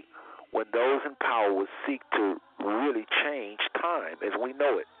day when those in power will seek to really change time as we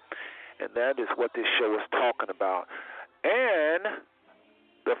know it. And that is what this show is talking about. And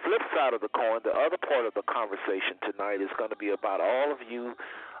the flip side of the coin, the other part of the conversation tonight is going to be about all of you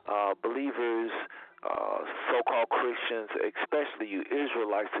believers, so-called Christians, especially you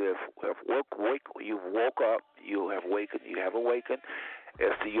Israelites that you've woke up, you have awakened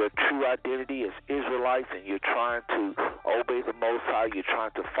as to your true identity as Israelites, and you're trying to obey the Most High, you're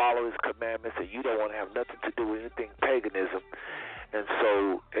trying to follow His commandments, and you don't want to have nothing to do with anything paganism. And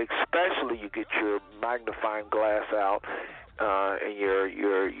so, especially you get your magnifying glass out and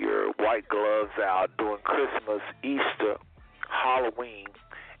your white gloves out during Christmas, Easter, Halloween,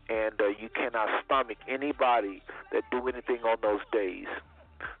 and you cannot stomach anybody that do anything on those days.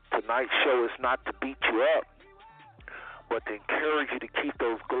 Tonight's show is not to beat you up, but to encourage you to keep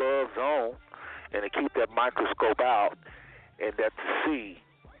those gloves on and to keep that microscope out, and that to see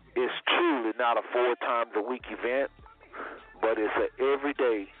it's truly not a 4 times a week event, but it's an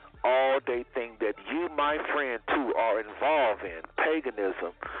everyday, all-day thing that you, my friend, too, are involved in.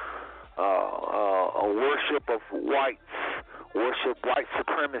 Paganism, a worship of whites, worship white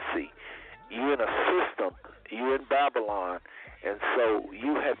supremacy. You in a system, you in Babylon, and so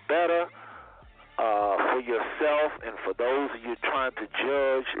you had better, for yourself and for those of you trying to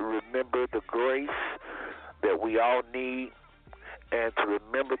judge, remember the grace that we all need, and to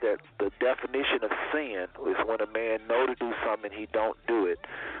remember that the definition of sin is when a man know to do something and he don't do it.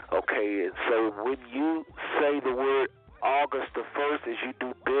 Okay, and so when you say the word August the 1st, as you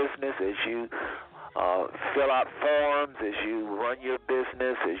do business, as you fill out forms, as you run your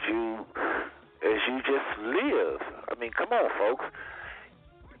business, as you just live. I mean, come on, folks.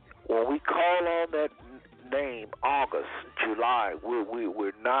 When we call on that name, August, July,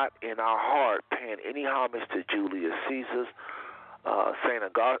 we're not in our heart paying any homage to Julius Caesar, Saint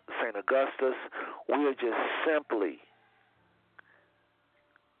Augustus. We are just simply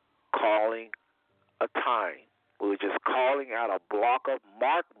calling a time. We're just calling out a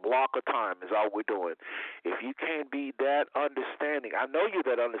marked block of time is all we're doing. If you can't be that understanding, I know you're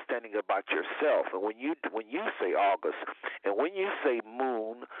that understanding about yourself. And when you say August, and when you say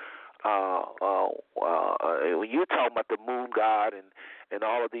moon, when you're talking about the moon god and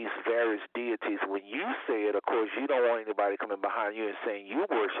all of these various deities, when you say it, of course, you don't want anybody coming behind you and saying you're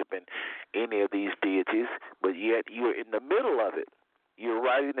worshiping any of these deities, but yet you're in the middle of it. You're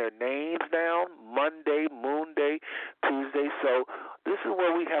writing their names down, Monday, Moon Day, Tuesday. So this is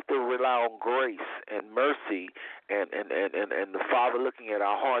where we have to rely on grace and mercy and the Father looking at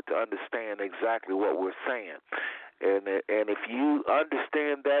our heart to understand exactly what we're saying. And if you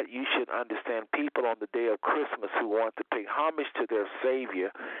understand that, you should understand people on the day of Christmas who want to pay homage to their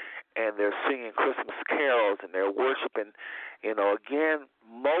Savior, and they're singing Christmas carols and they're worshiping. Again,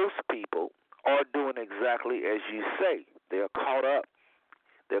 most people are doing exactly as you say. They're caught up.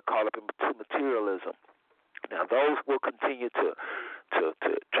 They're caught up into materialism. Now, those will continue to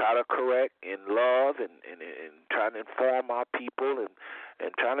try to correct in love and trying to inform our people and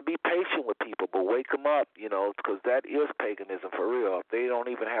trying to be patient with people, but wake them up, because that is paganism for real. If they don't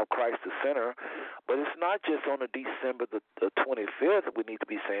even have Christ the center, but it's not just on the December the 25th we need to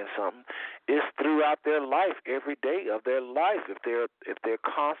be saying something. It's throughout their life, every day of their life. If they're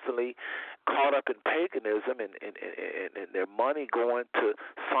constantly caught up in paganism and their money going to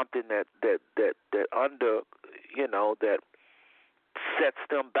something that sets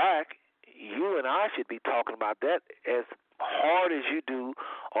them back, you and I should be talking about that as hard as you do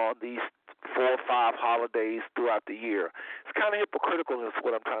on these 4 or 5 holidays throughout the year. It's kind of hypocritical, is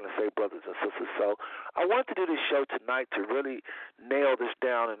what I'm trying to say, brothers and sisters. So I want to do this show tonight to really nail this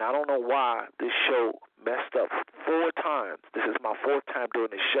down, and I don't know why this show messed up 4 times. This is my 4th time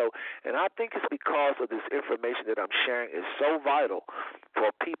doing this show, and I think it's because of this information that I'm sharing is so vital for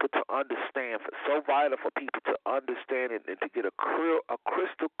people to understand, so vital for people to understand and to get a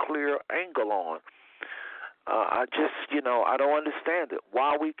crystal clear angle on. I don't understand it.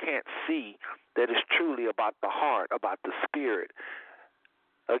 Why we can't see that it's truly about the heart, about the spirit.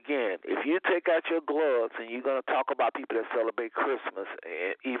 Again, if you take out your gloves and you're going to talk about people that celebrate Christmas,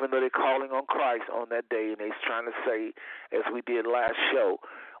 even though they're calling on Christ on that day, and they're trying to say, as we did last show,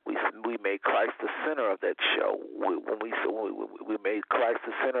 we made Christ the center of that show. We made Christ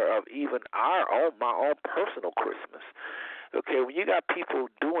the center of even my own personal Christmas. Okay, when you got people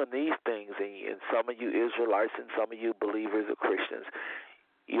doing these things, and some of you Israelites and some of you believers or Christians,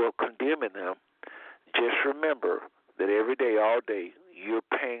 you're condemning them. Just remember that every day, all day, you're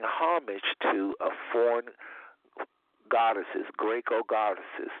paying homage to a foreign goddesses, Greco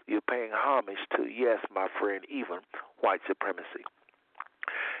goddesses. You're paying homage to, yes, my friend, even white supremacy.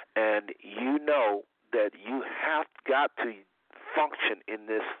 And you know that you have got to function in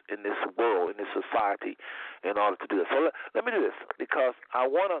this world, in this society, in order to do this. So let me do this, because I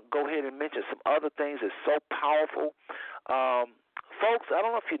want to go ahead and mention some other things that's so powerful. Folks, I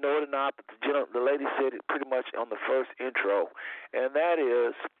don't know if you know it or not, but the lady said it pretty much on the first intro, and that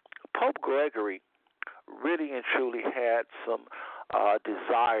is Pope Gregory really and truly had some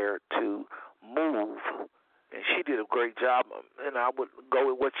desire to move, and she did a great job, and I would go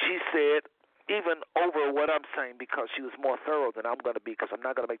with what she said even over what I'm saying, because she was more thorough than I'm going to be, because I'm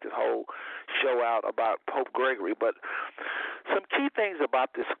not going to make this whole show out about Pope Gregory. But some key things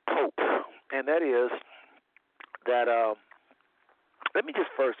about this Pope, and that is that, let me just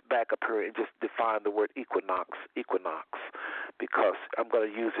first back up here and just define the word equinox, because I'm going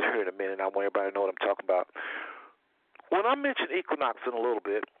to use it here in a minute, and I want everybody to know what I'm talking about. When I mention equinox in a little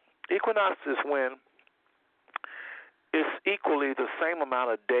bit, equinox is when it's equally the same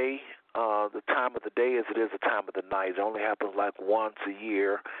amount of day, the time of the day as it is the time of the night. It only happens like once a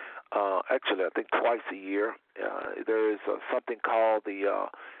year. Actually, I think twice a year. There is something called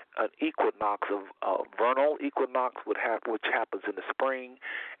an equinox, of vernal equinox, which happens in the spring,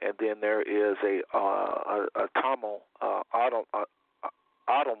 and then there is a autumnal,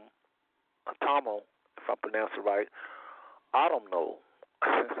 if I pronounce it right, autumnal.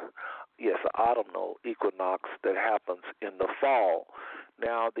 Yes, an autumnal equinox that happens in the fall.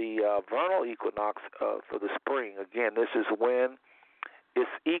 Now, the vernal equinox for the spring, again, this is when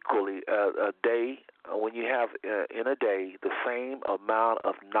it's equally a day, when you have in a day the same amount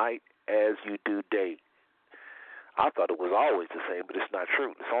of night as you do day. I thought it was always the same, but it's not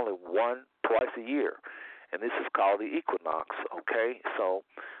true. It's only twice a year, and this is called the equinox, okay? So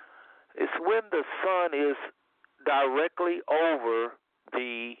it's when the sun is directly over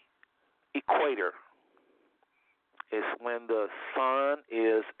the equator. It's when the sun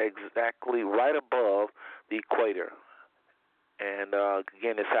is exactly right above the equator. And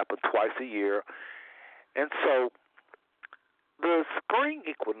again, this happens twice a year. And so the spring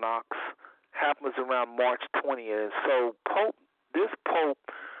equinox happens around March 20th. And so this Pope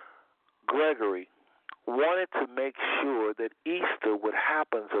Gregory wanted to make sure that Easter would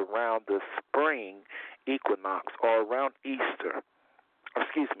happen around the spring equinox, or around Easter.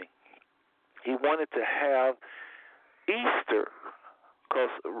 Excuse me. He wanted to have Easter, because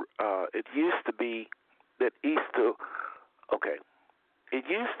it used to be that Easter, it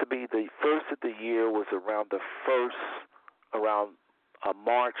used to be the first of the year was around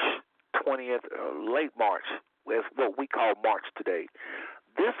March 20th, late March, is what we call March today.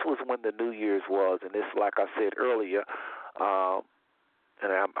 This was when the New Year's was, and this, like I said earlier,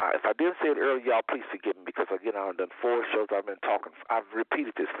 if I didn't say it earlier, y'all please forgive me, because again, I've done 4 shows. I've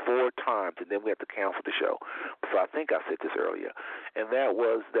repeated this 4 times, and then we have to cancel the show. So I think I said this earlier, and that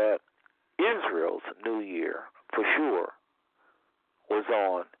was that Israel's New Year, for sure, was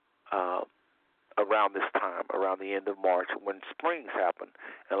on around this time, around the end of March, when springs happen.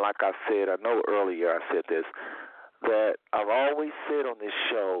 And like I said, I know earlier I said this, that I've always said on this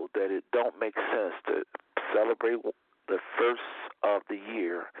show that it don't make sense to celebrate the first of the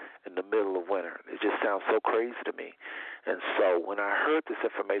year in the middle of winter. It just sounds so crazy to me. And so when I heard this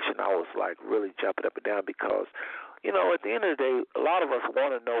information, I was like really jumping up and down, because, you know, at the end of the day, a lot of us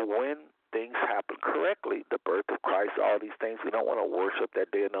want to know when things happen correctly, the birth of Christ, all these things. We don't want to worship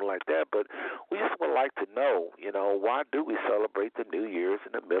that day or nothing like that, but we just would like to know, you know, why do we celebrate the New Year's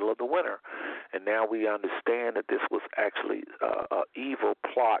in the middle of the winter? And now we understand that this was actually an evil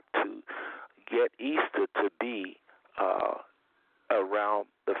plot to get Easter to be around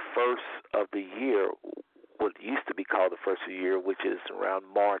the first of the year, what used to be called the first of the year, which is around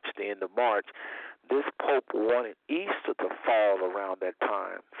March, the end of March. This Pope wanted Easter to fall around that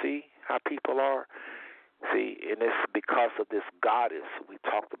time. See how people are? See, and it's because of this goddess we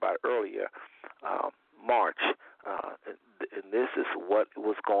talked about earlier, March. And this is what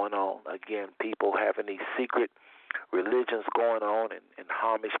was going on. Again, people having these secret religions going on and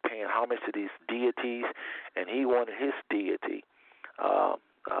paying homage to these deities, and he wanted his deity to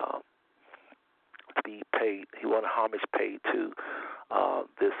be paid. He wanted homage paid to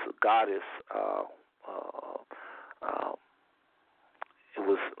this goddess. It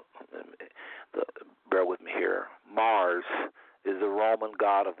was, bear with me here, Mars is the Roman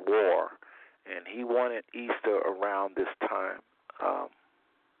god of war, and he wanted Easter around this time.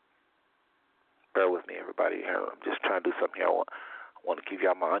 Bear with me, everybody. Here, I'm just trying to do something here. I want to give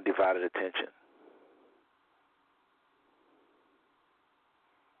y'all my undivided attention.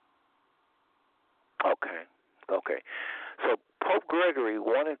 Okay. So Pope Gregory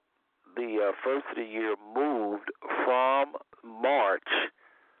wanted the first of the year moved from March,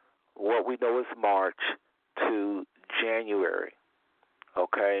 what we know as March, to January.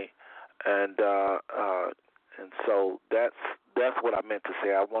 Okay, and so that's what I meant to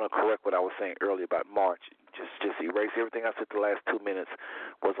say. I want to correct what I was saying earlier about March. Just erase everything I said the last 2 minutes.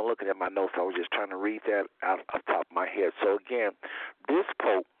 Wasn't looking at my notes. I was just trying to read that out off the top of my head. So again, this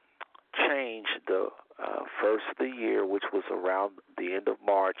Pope changed the first of the year, which was around the end of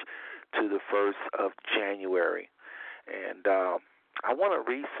March, to the 1st of January. And I want to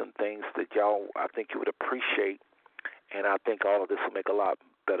read some things that y'all, I think you would appreciate, and I think all of this will make a lot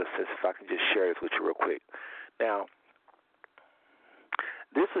better sense if I can just share this with you real quick. Now,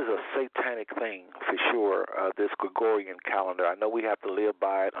 this is a satanic thing for sure, this Gregorian calendar. I know we have to live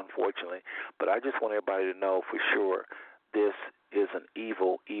by it, unfortunately, but I just want everybody to know for sure this is an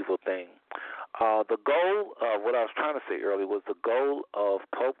evil, evil thing. The goal, what I was trying to say earlier, was the goal of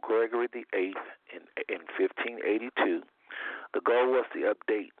Pope Gregory VIII in 1582. The goal was to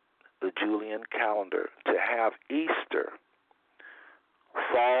update the Julian calendar to have Easter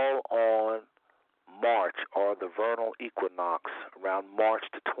fall on March, or the vernal equinox, around March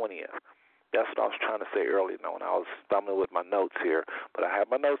the 20th. That's what I was trying to say earlier, when I was stumbling with my notes here. But I have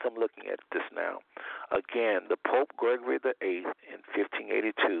my notes. I'm looking at this now. Again, the Pope Gregory VIII in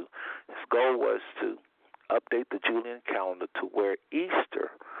 1582, his goal was to update the Julian calendar to where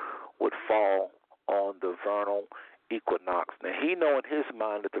Easter would fall on the vernal equinox. Now, he knew in his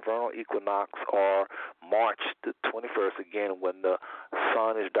mind that the vernal equinox are March the 21st, again, when the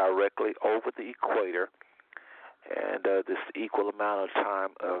sun is directly over the equator, and this equal amount of time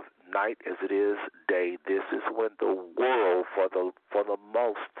of night as it is day. This is when the world, for the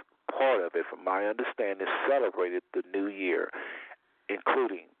most part of it, from my understanding, celebrated the New Year,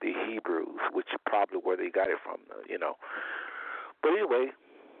 including the Hebrews, which is probably where they got it from, But anyway,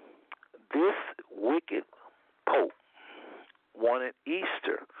 this wicked Pope wanted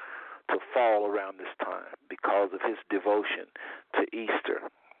Easter to fall around this time because of his devotion to Easter.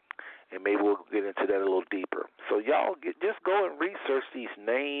 And maybe we'll get into that a little deeper. So y'all just go and research these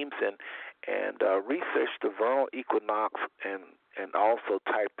names and research the vernal equinox and also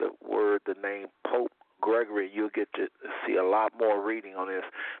type the name Pope Gregory. You'll get to see a lot more reading on this.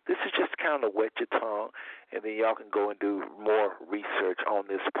 This is just kind of wet your tongue, and then y'all can go and do more research on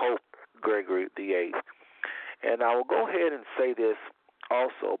this Pope Gregory VIII. And I will go ahead and say this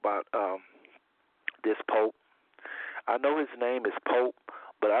also about this Pope. I know his name is Pope,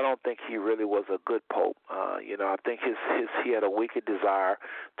 but I don't think he really was a good pope. I think he had a wicked desire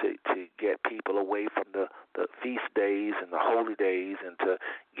to get people away from the feast days and the holy days, and to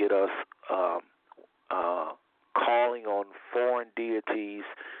get us calling on foreign deities,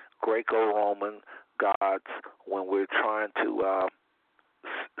 Greco-Roman gods, when we're trying to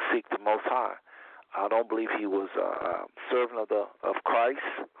seek the Most High. I don't believe he was a servant of Christ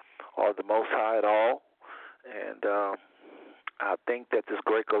or the Most High at all, and I think that this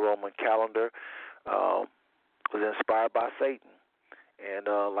Greco-Roman calendar was inspired by Satan. And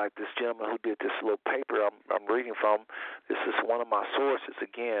like this gentleman who did this little paper I'm reading from, this is one of my sources.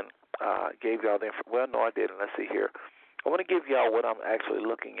 Again, gave y'all the information. Well, no, I didn't. Let's see here. I want to give y'all what I'm actually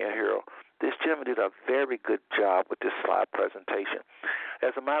looking at here. This gentleman did a very good job with this slide presentation.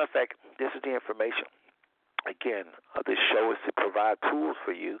 As a matter of fact, this is the information. Again, this show is to provide tools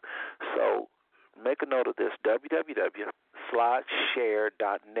for you. So make a note of this,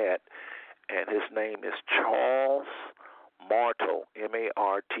 www.slideshare.net, and his name is Charles Martel,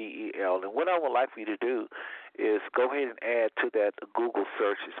 Martel. And what I would like for you to do is go ahead and add to that Google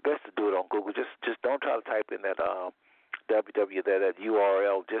search. It's best to do it on Google. Just don't try to type in that that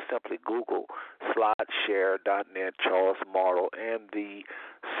URL. Just simply Google slideshare.net, Charles Martel, and the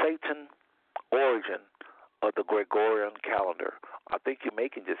Satan origin of the Gregorian calendar. I think you may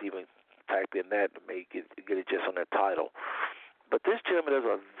can just even type in that and make it, get it just on that title. But this gentleman does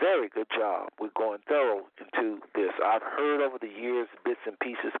a very good job. We're going thorough into this. I've heard over the years bits and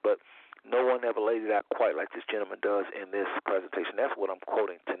pieces, but no one ever laid it out quite like this gentleman does in this presentation. That's what I'm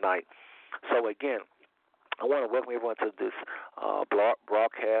quoting tonight. So again, I want to welcome everyone to this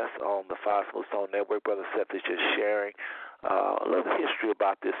broadcast on the Five Smooth Stone Network. Brother Seth is just sharing a little history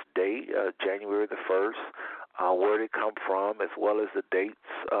about this day, January the 1st, where did it come from, as well as the dates,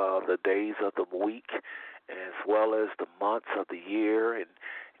 the days of the week, as well as the months of the year, and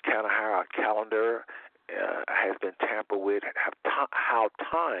kind of how our calendar has been tampered with, how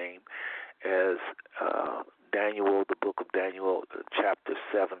time, as Daniel, the book of Daniel, chapter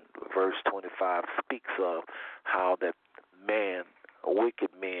 7, verse 25, speaks of how that man, wicked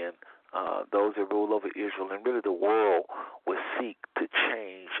men, those that rule over Israel and really the world, would seek to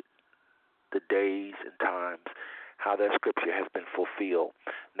change the days and times, how that scripture has been fulfilled.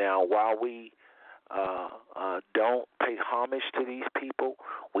 Now, while we don't pay homage to these people,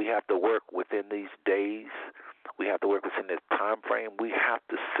 we have to work within these days. We have to work within this time frame. We have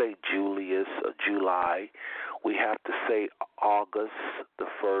to say Julius or July. We have to say August the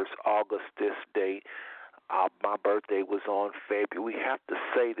 1st, August this date. My birthday was on February. We have to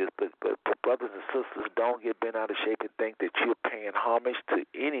say this, but brothers and sisters, don't get bent out of shape and think that you're paying homage to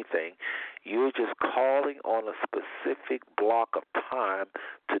anything. You're just calling on a specific block of time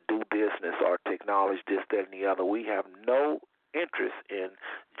to do business or to acknowledge this, that, and the other. We have no interest in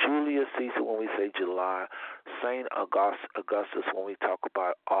Julius Caesar when we say July, St. Augustus when we talk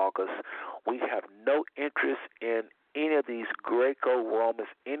about August. We have no interest in any of these Greco-Romans,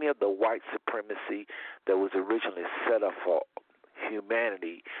 any of the white supremacy that was originally set up for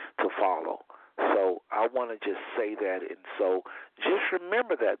humanity to follow. So I want to just say that. And so just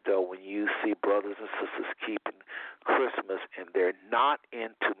remember that, though, when you see brothers and sisters keeping Christmas and they're not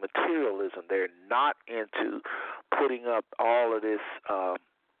into materialism, they're not into putting up all of this,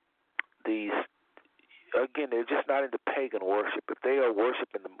 again, they're just not into pagan worship. If they are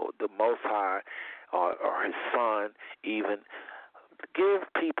worshiping the Most High or His Son, even, give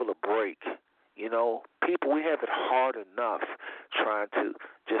people a break. You know, people, we have it hard enough trying to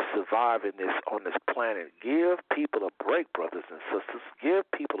just survive on this planet. Give people a break, brothers and sisters. Give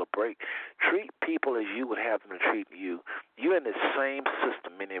people a break. Treat people as you would have them treat you. You're in the same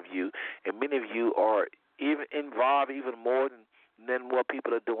system, many of you, and many of you are even involved even more than what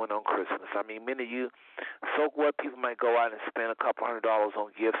people are doing on Christmas. I mean, many of you, so what, people might go out and spend a couple $100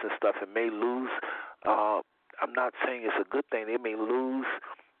 on gifts and stuff and may lose, I'm not saying it's a good thing, they may lose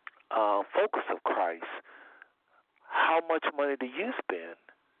focus of Christ. How much money do you spend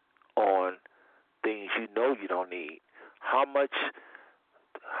on things you know you don't need? How much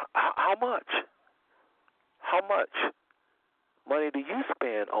money do you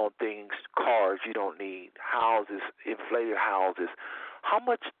spend on things, cars you don't need, houses, inflated houses? How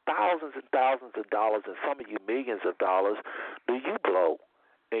much thousands and thousands of dollars, and some of you millions of dollars, do you blow?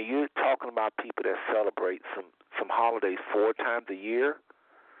 And you're talking about people that celebrate some holidays 4 times a year?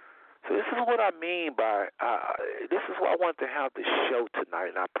 So this is what I mean by, this is why I want to have this show tonight,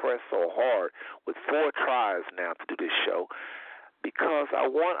 and I press so hard with 4 tries now to do this show, because I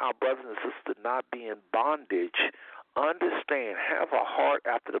want our brothers and sisters to not be in bondage understand, have a heart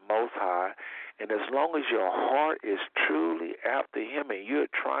after the Most High, and as long as your heart is truly after Him and you're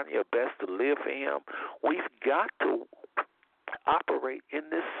trying your best to live for Him, we've got to operate in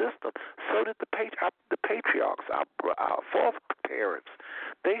this system. So did the patriarchs, our foreparents.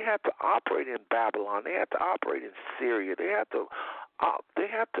 They had to operate in Babylon. They had to operate in Syria. They had to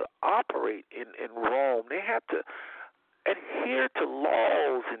operate in Rome. They had to adhere to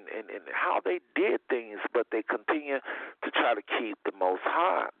laws and how they did things, but they continue to try to keep the Most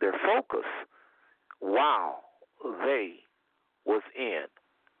High, their focus, while they was in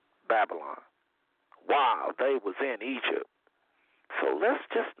Babylon, while they was in Egypt. So let's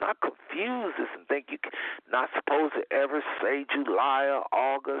just not confuse this and think you're not supposed to ever say July or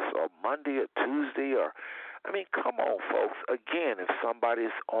August or Monday or Tuesday or, I mean, come on, folks. Again, if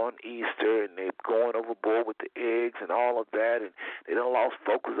somebody's on Easter and they're going overboard with the eggs and all of that and they done lost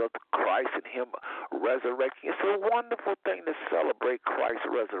focus of Christ and Him resurrecting, it's a wonderful thing to celebrate Christ's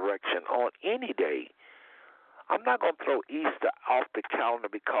resurrection on any day. I'm not going to throw Easter off the calendar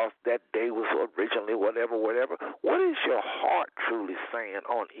because that day was originally whatever. What is your heart truly saying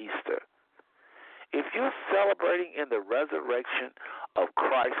on Easter? If you're celebrating in the resurrection of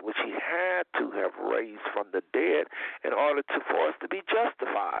Christ, which He had to have raised from the dead in order for us to be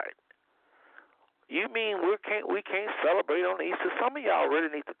justified, you mean we can't celebrate on Easter? Some of y'all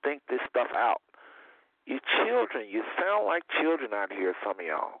really need to think this stuff out. You children, you sound like children out here, some of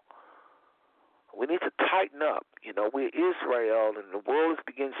y'all. We need to tighten up. You know, we're Israel, and the world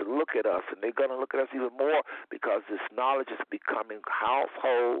begins to look at us, and they're going to look at us even more because this knowledge is becoming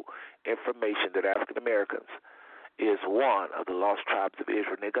household information that African Americans is one of the lost tribes of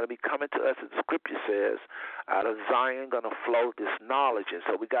Israel. And they're going to be coming to us, as the Scripture says, out of Zion going to flow this knowledge. And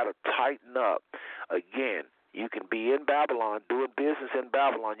so we got to tighten up. Again, you can be in Babylon, doing business in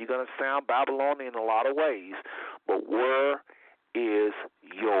Babylon. You're going to sound Babylonian in a lot of ways, but where is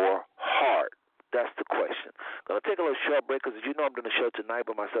your heart? That's the question. I'm going to take a little short break because, as you know, I'm doing a show tonight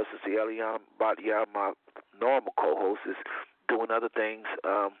by myself, Sister Eliam Batia. My normal co-host is doing other things.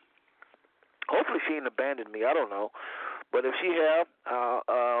 Hopefully she ain't abandoned me. I don't know. But if she have,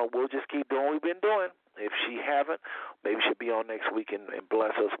 we'll just keep doing what we've been doing. If she haven't, maybe she'll be on next week and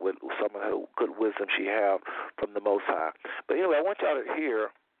bless us with some of the good wisdom she have from the Most High. But anyway, I want y'all to hear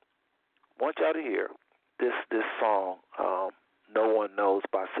this song, No One Knows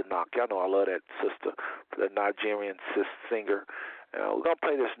by Sanak. Y'all know I love that sister, the Nigerian singer. We're going to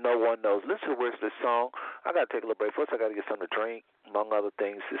play this No One Knows. Listen to the words of this song. I got to take a little break. First, I got to get something to drink, among other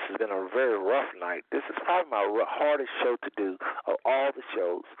things. This has been a very rough night. This is probably my hardest show to do of all the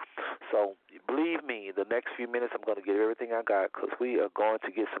shows. So believe me, the next few minutes I'm going to get everything I got because we are going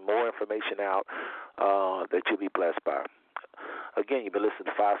to get some more information out that you'll be blessed by. Again, you've been listening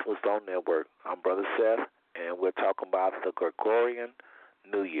to Five Smooth Stone Network. I'm Brother Seth, and we're talking about the Gregorian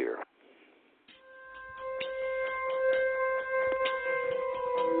New Year.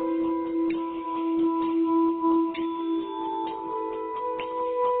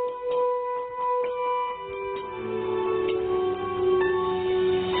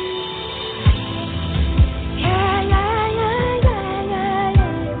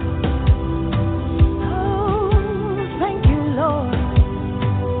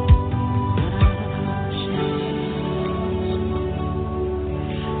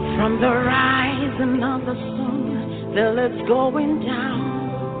 From the rising of the sun till it's going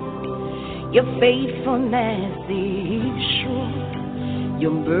down, your faithfulness is sure,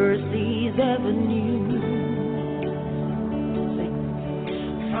 your mercies ever new.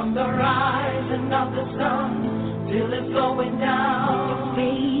 From the rising of the sun till it's going down,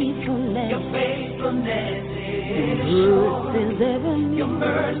 your faithfulness is sure, your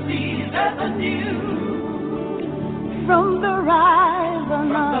mercies ever new. From the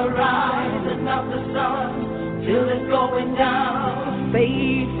rising of the sun till it's going down, your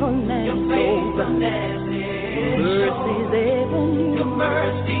faithfulness is sure, your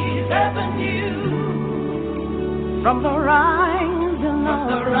mercies ever new. From the rising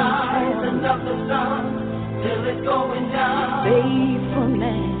of the sun till it's going down,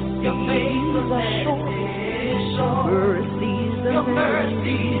 your faithfulness is sure, your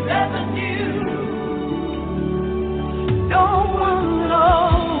mercies ever new. No one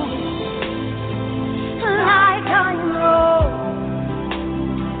knows like I know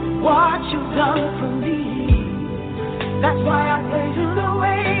what you've done for me. That's why I praise you the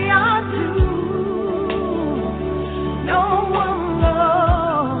way I do. No one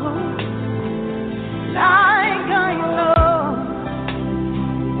knows like I know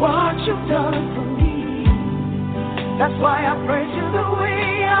what you've done for me. That's why I praise you the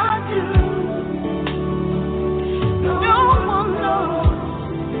way I do.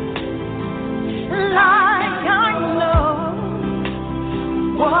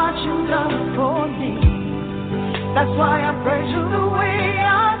 That's why I praise you the way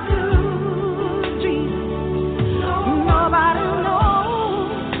I do, Jesus. Nobody knows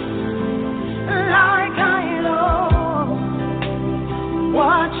like I know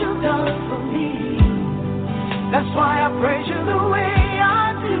what you've done for me. That's why I praise you the way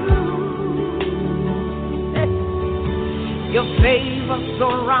I do. Your favor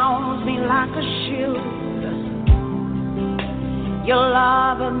surrounds me like a shield. Your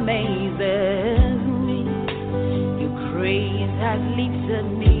love amazes me. Your grace has lifted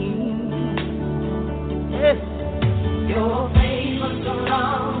me. Your favor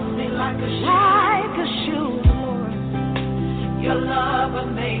surrounds me like a shield. Your love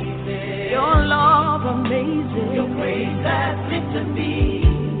amazes. Your love amazes. Your grace has lifted me.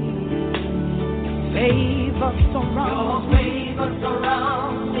 Your favor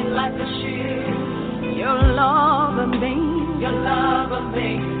surrounds me like a shield. Your love amazes. Your love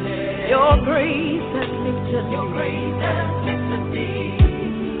amazes. Your grace has lifted me. Your grace has lifted me.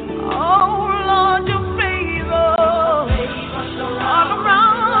 Oh Lord, your favor all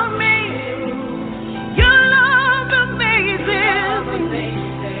around me. Your love amazes.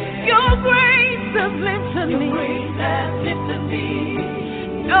 Your grace has lifted me. Your grace has lifted me.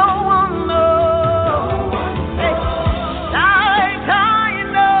 No one knows.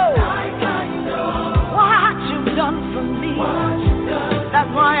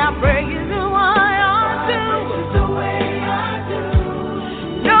 That's why I praise you the way I do.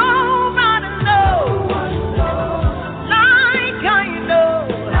 Nobody knows like I know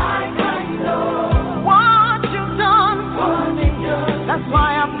what you've done for me. That's why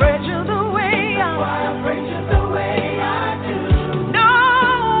I praise you the way I do. No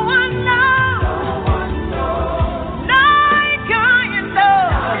one knows like I know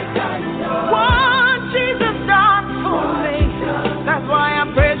what Jesus done for me. That's why I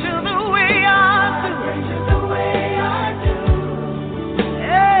praise you the way I do.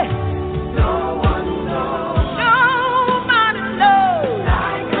 Hey. No one knows. Nobody knows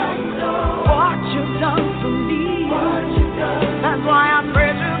like I know what you've done for me. That's why I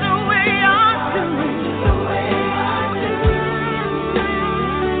praise you the way I do.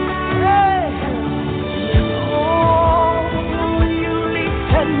 Hey. Oh, you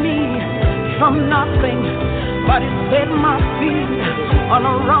lifted me from nothing, but it set my feet on a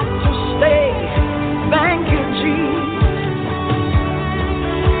rock to stay. Thank you, Jesus.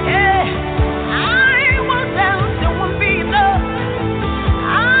 Yeah, I was down, it wouldn't be enough.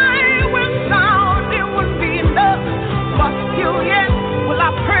 I was down, it wouldn't be enough. But still, yet will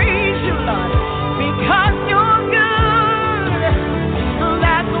I praise you, Lord, because you're good.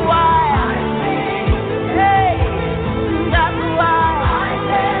 That's why I sing. Hey, that's why I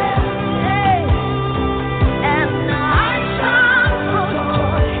live. Hey, and I shout for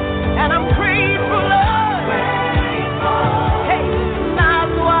joy, and I'm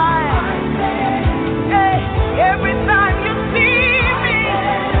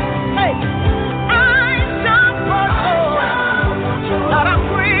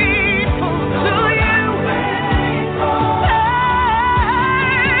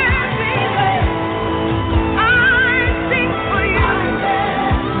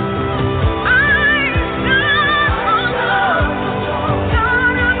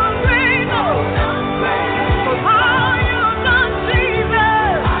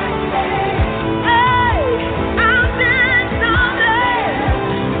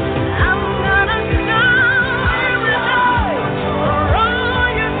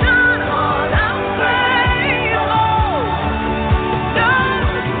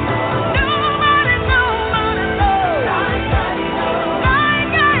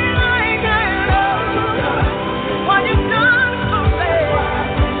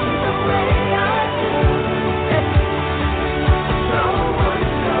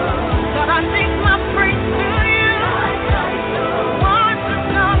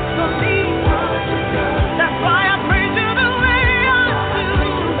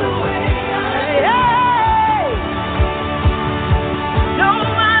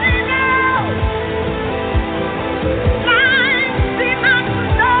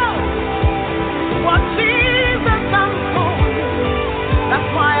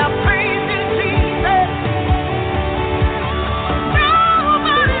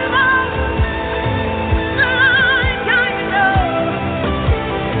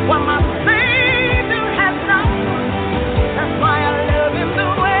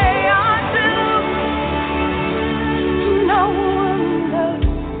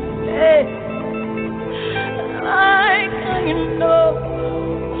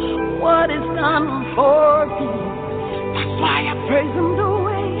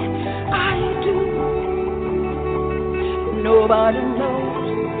Nobody knows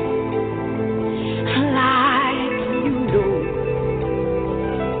like you know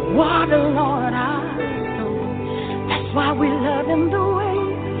what the Lord has done. That's why we love Him the way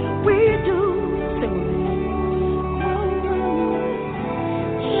we do. So,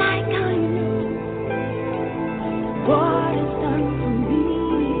 like I know what is done for me.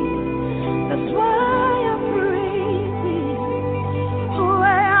 That's why I praise Him the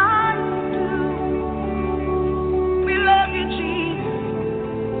way I do. We love you, Jesus.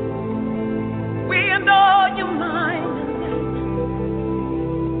 We adore you, mind.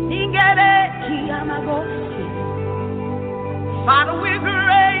 Father, we're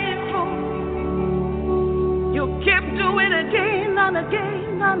grateful. You keep doing it again and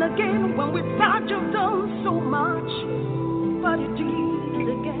again and again. When we thought you've done so much, but you did it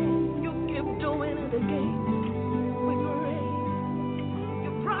again. You keep doing it again. We're grateful.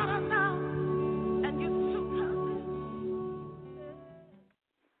 You brought us out and you took us in.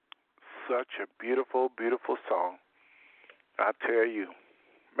 Such a beautiful, beautiful song. I tell you,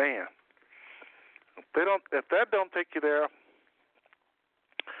 man, if that don't take you there,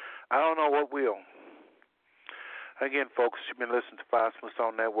 I don't know what will. Again, folks, you've been listening to Five Smooth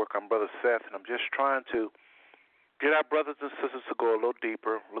Stone Network. I'm Brother Seth, and I'm just trying to get our brothers and sisters to go a little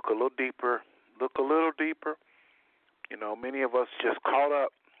deeper, look a little deeper, look a little deeper. You know, many of us just caught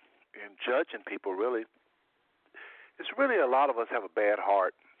up in judging people, really. It's really a lot of us have a bad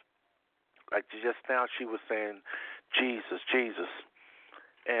heart. Like just now she was saying, Jesus, Jesus.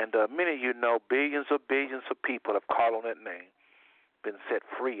 And many of you know billions of people have called on that name, been set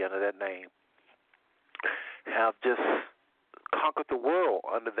free under that name, have just conquered the world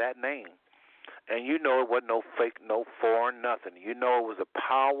under that name. And you know it wasn't no fake, no foreign, nothing. You know it was a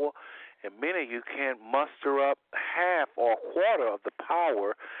power, and many of you can't muster up half or a quarter of the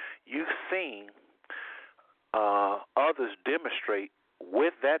power you've seen others demonstrate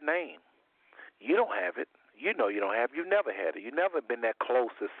with that name. You don't have it. You know you don't have it. You've never had it. You've never been that close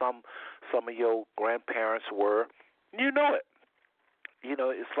as some of your grandparents were. You know it. You know,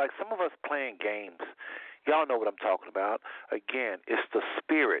 it's like some of us playing games. Y'all know what I'm talking about. Again, it's the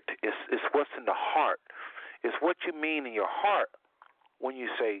spirit. It's what's in the heart. It's what you mean in your heart when you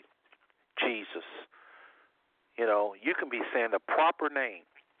say Jesus. You know, you can be saying the proper name.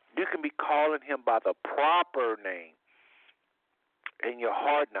 You can be calling him by the proper name and your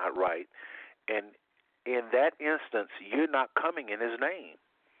heart not right. And in that instance, you're not coming in his name.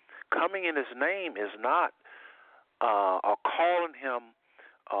 Coming in his name is not or calling him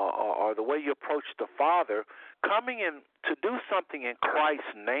or the way you approach the Father. Coming in to do something in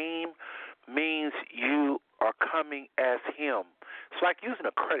Christ's name means you are coming as him. It's like using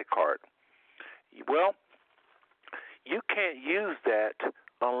a credit card. Well, you can't use that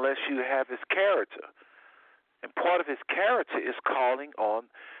unless you have his character. And part of his character is calling on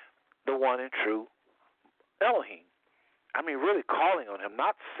the one and true Elohim. I mean, really calling on him,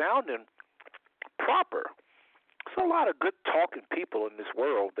 not sounding proper. There's a lot of good talking people in this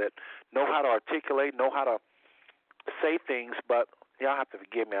world that know how to articulate, know how to say things, but y'all have to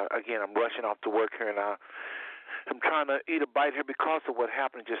forgive me. Again, I'm rushing off to work here, and I'm trying to eat a bite here because of what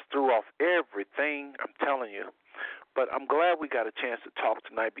happened. Just threw off everything, I'm telling you. But I'm glad we got a chance to talk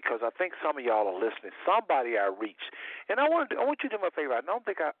tonight because I think some of y'all are listening. Somebody I reached, and I want you to do me a favor. I don't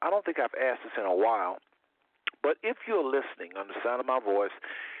think I've asked this in a while, but if you're listening on the sound of my voice,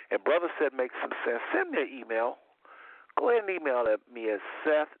 and Brother said makes some sense, send me an email. Go ahead and email me at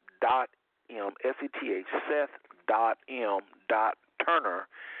Seth.m, S-E-T-H,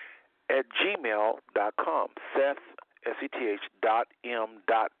 Seth.m.Turner@gmail.com. Seth, S-E-T-H,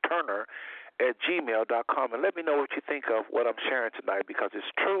 .m.Turner@gmail.com. And let me know what you think of what I'm sharing tonight because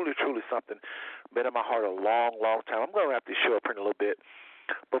it's truly, truly something been in my heart a long, long time. I'm going to wrap this show up in a little bit.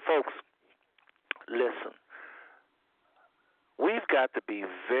 But, folks, listen. We've got to be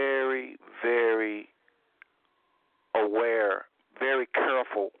very, very aware, very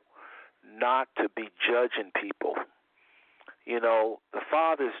careful not to be judging people. You know, the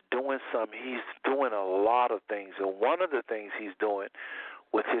Father's doing something. He's doing a lot of things. And one of the things he's doing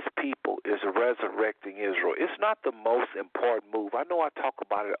with his people is resurrecting Israel. It's not the most important move. I know I talk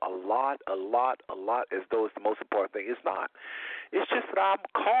about it a lot as though it's the most important thing. It's not. It's just that I'm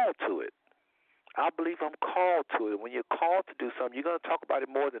called to it. I believe I'm called to it. When you're called to do something, you're going to talk about it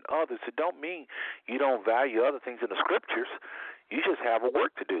more than others. It don't mean you don't value other things in the scriptures. You just have a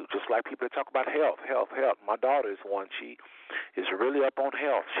work to do, just like people that talk about health. My daughter is one. She is really up on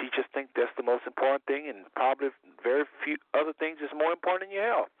health. She just thinks that's the most important thing, and probably very few other things is more important than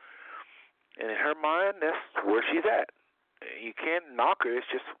your health. And in her mind, that's where she's at. You can't knock her. It's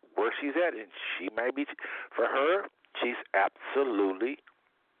just where she's at. And she may be, for her, She's absolutely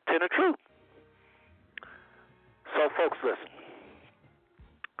telling the truth. So, folks, listen.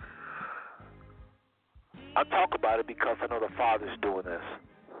 I talk about it because I know the Father's doing this.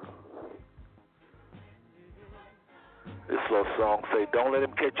 This little song say, don't let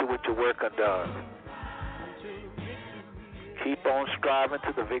him catch you with your work undone. Keep on striving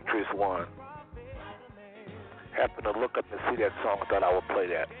till the victory is won. Happened to look up and see that song. I thought I would play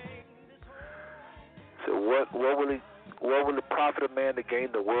that. So what will it profit a man to gain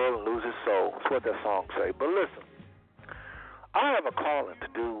the world and lose his soul? That's what that song say. But listen, I have a calling to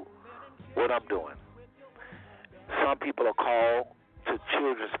do what I'm doing. Some people are called to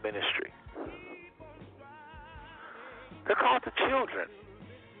children's ministry. They're called to children.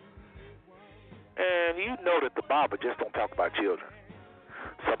 And you know that the Bible just don't talk about children.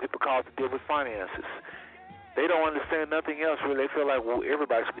 Some people are called to deal with finances. They don't understand nothing else, really. They feel like, well,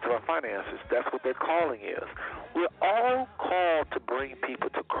 everybody should be talking about finances. That's what their calling is. We're all called to bring people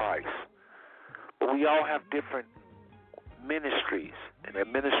to Christ. But we all have different ministries and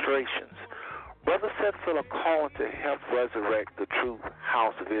administrations. Brother Seth feel a calling to help resurrect the true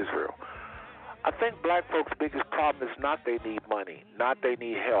house of Israel. I think black folks' biggest problem is not they need money, not they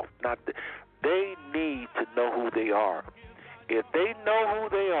need help, they need to know who they are. If they know who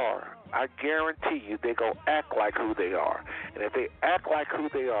they are, I guarantee you they're going to act like who they are. And if they act like who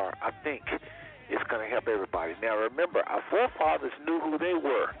they are, I think it's going to help everybody. Now, remember, our forefathers knew who they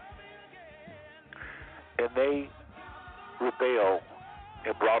were, and they rebelled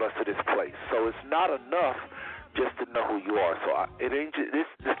and brought us to this place. So it's not enough just to know who you are. So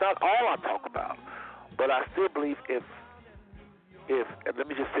it's not all I talk about, but I still believe if let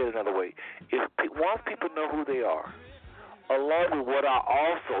me just say it another way, once people know who they are, along with what I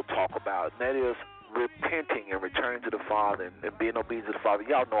also talk about, and that is repenting and returning to the Father and being obedient to the Father.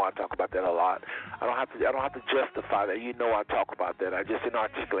 Y'all know I talk about that a lot. I don't have to justify that. You know I talk about that. I just didn't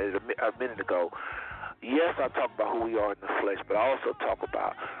articulate it a minute ago. Yes, I talk about who we are in the flesh, but I also talk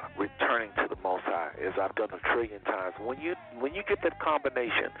about returning to the Most High, as I've done a trillion times. When you get that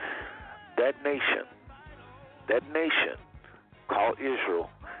combination, that nation called Israel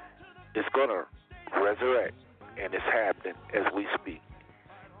is going to resurrect, and it's happening as we speak.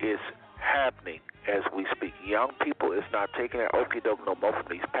 It's happening as we speak. Young people is not taking that okie doke no more from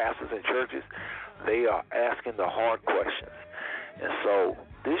these pastors and churches. They are asking the hard questions. And so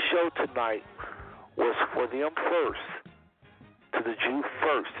this show tonight was for them first, to the Jew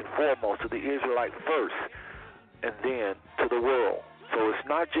first and foremost, to the Israelite first, and then to the world. So it's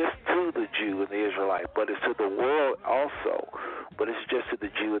not just to the Jew and the Israelite, but it's to the world also. But it's just to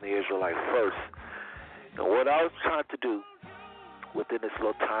the Jew and the Israelite first. And what I was trying to do within this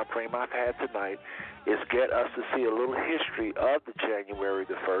little time frame I've had tonight is get us to see a little history of the January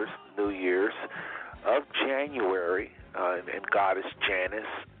the 1st, New Year's, of January, and goddess Janus,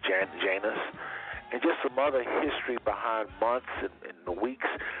 and just some other history behind months and the weeks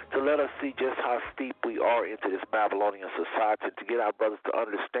to let us see just how steep we are into this Babylonian society, and to get our brothers to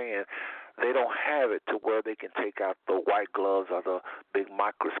understand they don't have it to where they can take out the white gloves or the big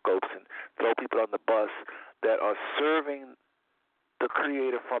microscopes and throw people on the bus that are serving the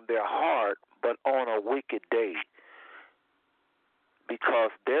Creator from their heart, but on a wicked day,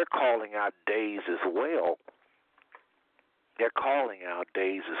 because they're calling out days as well. They're calling out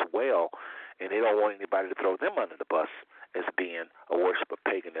days as well, and they don't want anybody to throw them under the bus as being a worship of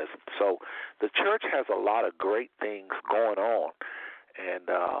paganism. So the church has a lot of great things going on, and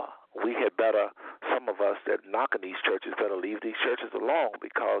we had better, some of us that knock on these churches, better leave these churches alone,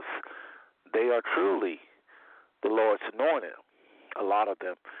 because they are truly the Lord's anointed, a lot of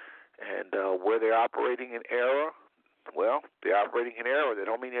them. And where they're operating in error, well, they're operating in error. They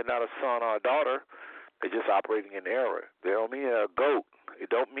don't mean they're not a son or a daughter. They're just operating in error. They don't mean they're a goat. It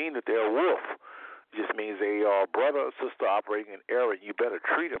don't mean that they're a wolf. It just means they are a brother or sister operating in error. You better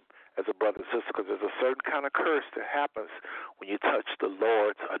treat them as a brother and sister, because there's a certain kind of curse that happens when you touch the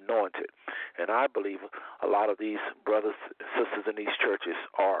Lord's anointed. And I believe a lot of these brothers and sisters in these churches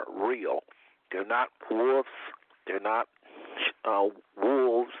are real. They're not wolves. They're not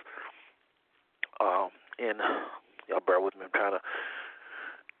wolves. Y'all bear with me. I'm trying to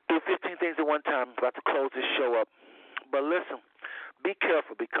do 15 things at one time. I'm about to close this show up. But listen, be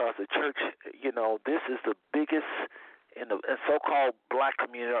careful, because the church, this is the biggest in the so-called black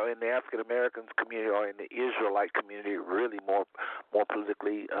community, or in the African American community, or in the Israelite community, really more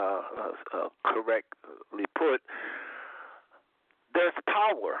politically correctly put. There's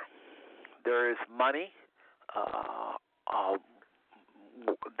power. There is money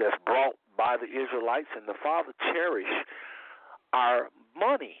that's brought by the Israelites, and the Father cherished our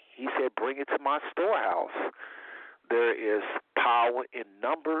money. He said, bring it to my storehouse. there is power in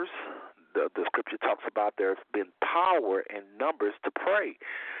numbers. The scripture talks about there's been power in numbers to pray.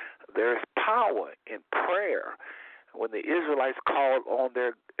 There's power in prayer. When the Israelites called on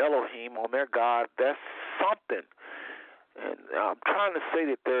their Elohim, on their God, that's something. And I'm trying to say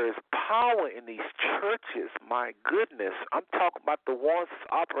that there is power in these churches. My goodness, I'm talking about the ones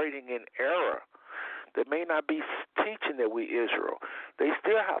operating in error that may not be teaching that we Israel. They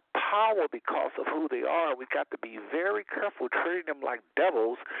still have power because of who they are. We got to be very careful treating them like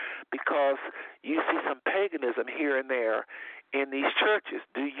devils, because you see some paganism here and there in these churches.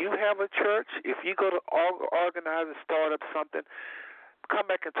 Do you have a church? If you go to organize and start up something,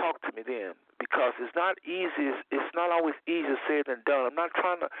 come back and talk to me then, because it's not easy. It's not always easier said than done. I'm not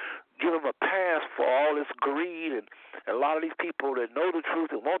trying to give them a pass for all this greed and a lot of these people that know the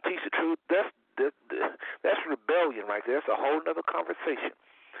truth and won't teach the truth. That's rebellion right there. That's a whole other conversation.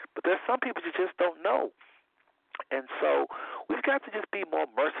 But there's some people you just don't know. And so we've got to just be more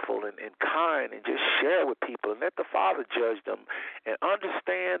merciful and kind and just share with people and let the Father judge them and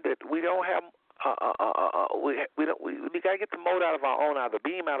understand that we don't have we got to get the mote out of our own eye, the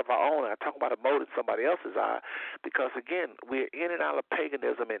beam out of our own eye. Talking about a mote in somebody else's eye, because again, we're in and out of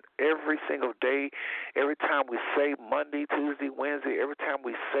paganism, and every single day, every time we say Monday, Tuesday, Wednesday, every time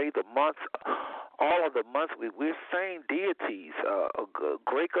we say the months, all of the months, we're saying deities,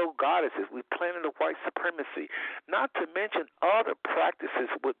 Greco goddesses. We're planning the white supremacy, not to mention other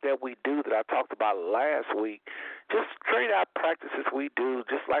practices that we do that I talked about last week. Just straight out practices we do,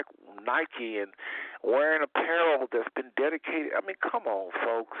 just like Nike and wearing apparel that's been dedicated. I mean, come on,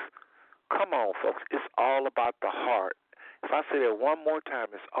 folks. Come on, folks. It's all about the heart. If I say that one more time,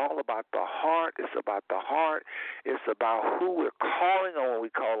 it's all about the heart. It's about the heart. It's about who we're calling on when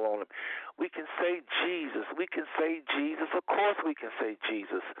we call on him. We can say Jesus. We can say Jesus. Of course we can say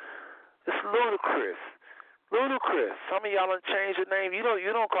Jesus. It's ludicrous. Ludicrous. Some of y'all done changed the name. You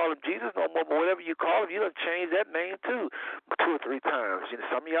don't call him Jesus no more, but whatever you call him, you done changed that name too 2 or 3 times.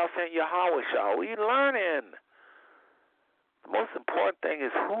 Some of y'all saying Yahweh Shah. We learning. The most important thing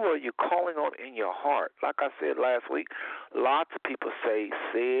is, who are you calling on in your heart? Like I said last week, lots of people say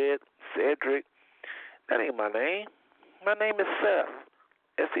Cedric. That ain't my name. My name is Seth,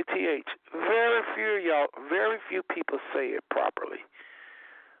 S-E-T-H. Very few people say it properly.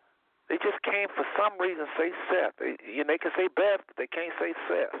 They just can't, for some reason, say Seth. They can say Beth, but they can't say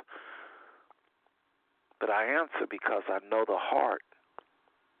Seth. But I answer because I know the heart.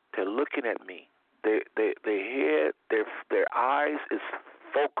 They're looking at me. Their head, their eyes is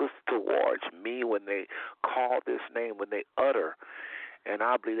focused towards me when they call this name, when they utter. And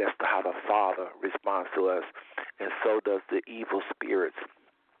I believe that's how the Father responds to us. And so does the evil spirits.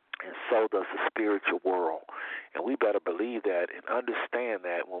 And so does the spiritual world. And we better believe that and understand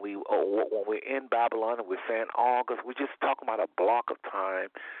that when we're in Babylon and we're saying August, we're just talking about a block of time,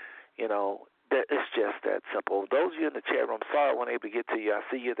 that it's just that simple. Those of you in the chat room, sorry I wasn't able to get to you. I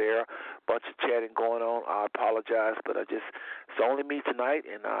see you there, bunch of chatting going on. I apologize, but it's only me tonight,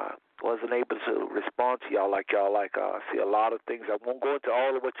 and I wasn't able to respond to y'all like I see a lot of things. I won't go into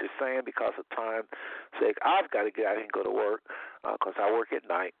all of what you're saying because of time's sake. I've got to get out here and go to work because I work at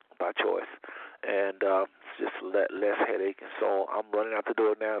night by choice, and it's just less headache, and so I'm running out the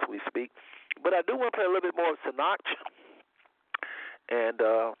door now as we speak. But I do want to play a little bit more of Sinach, and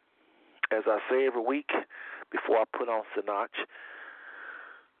as I say every week before I put on Sinach,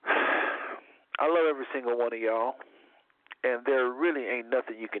 I love every single one of y'all, and there really ain't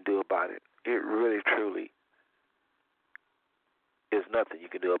nothing you can do about it. It really, truly is nothing you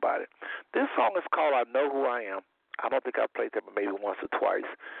can do about it. This song is called I Know Who I Am. I don't think I've played that maybe once or twice,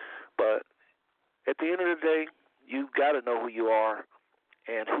 but at the end of the day, you've got to know who you are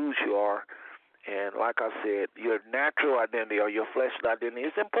and whose you are. And like I said, your natural identity or your fleshly identity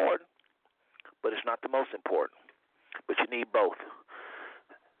is important, but it's not the most important. But you need both.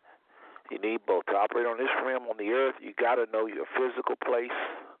 You need both. To operate on this realm on the earth, you got to know your physical place,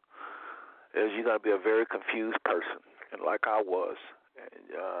 as you're going to be a very confused person, and like I was.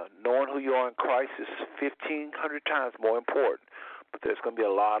 Knowing who you are in Christ is 1,500 times more important. But there's going to be a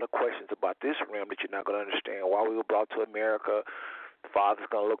lot of questions about this realm that you're not going to understand. Why we were brought to America, the Father's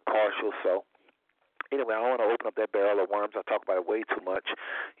going to look partial, so anyway, I don't want to open up that barrel of worms. I talk about it way too much.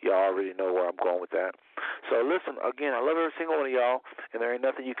 Y'all already know where I'm going with that. So listen, again, I love every single one of y'all, and there ain't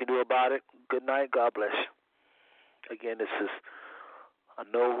nothing you can do about it. Good night. God bless you. Again, this is I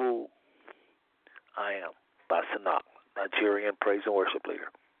Know Who I Am by Sinach, Nigerian praise and worship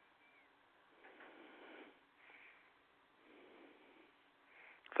leader.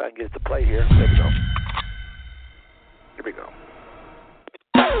 If I can get it to play here, there we go. Here we go.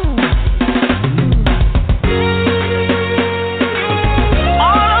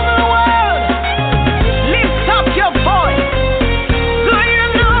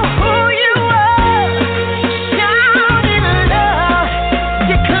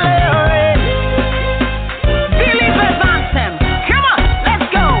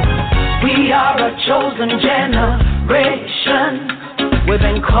 chosen generation. We've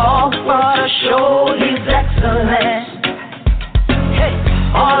been called for to show His excellence. Hey,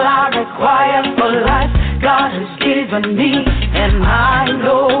 all I require for life, God has given me, and I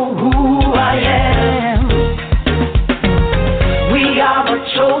know who I am. We are a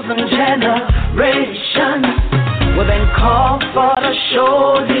chosen generation. We've been called for to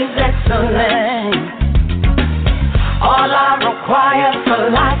show His excellence. All I require for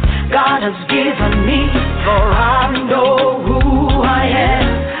life, God has given me, for I know who I am.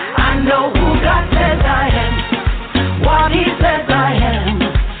 I know who God says I am, what He says I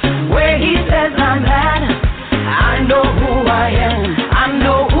am, where He says I'm at. I know who I am. I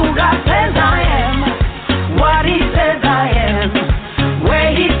know who God says I am, what He says I am,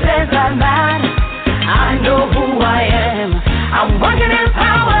 where He says I'm at. I know who I am. I'm working in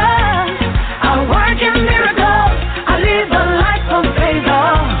power, I work in miracles, I live a life of favor,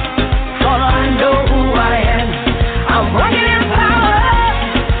 for I know who I am. I'm working in power,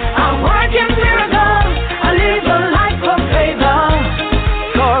 I work in miracles, I live a life of favor,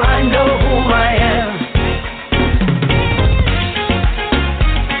 for I know who I am.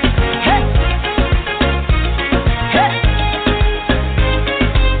 Hey, hey.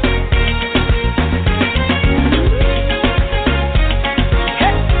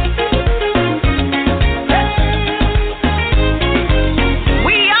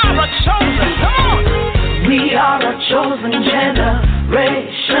 We are a chosen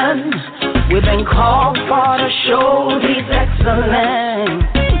generation. We've been called for to show His excellence.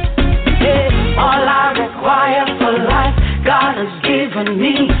 Yeah. All I require for life, God has given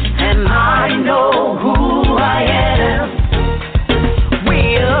me, and I know who I am. We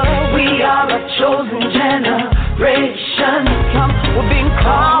are a chosen generation. We've been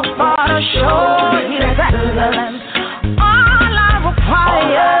called for to show His excellence. All I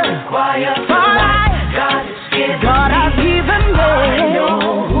require for life, God has given me.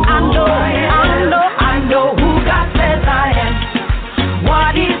 I know who God says I am,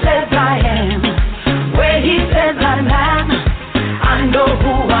 what He says I am, where He says I'm at. I know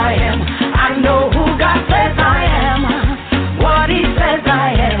who I am. I know who God says I am, what He says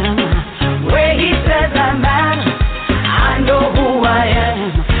I am, where He says I'm at. I know who I am.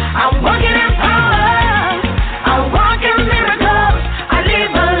 I'm working in power, I walk in miracles, I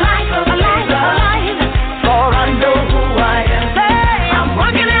live a life of labor, for I know who I am. I'm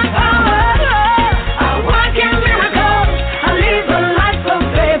working in power, I walk in miracles, I live a life of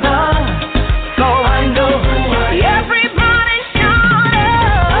favor, for I know who I am. Everybody shout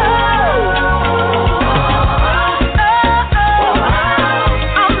it.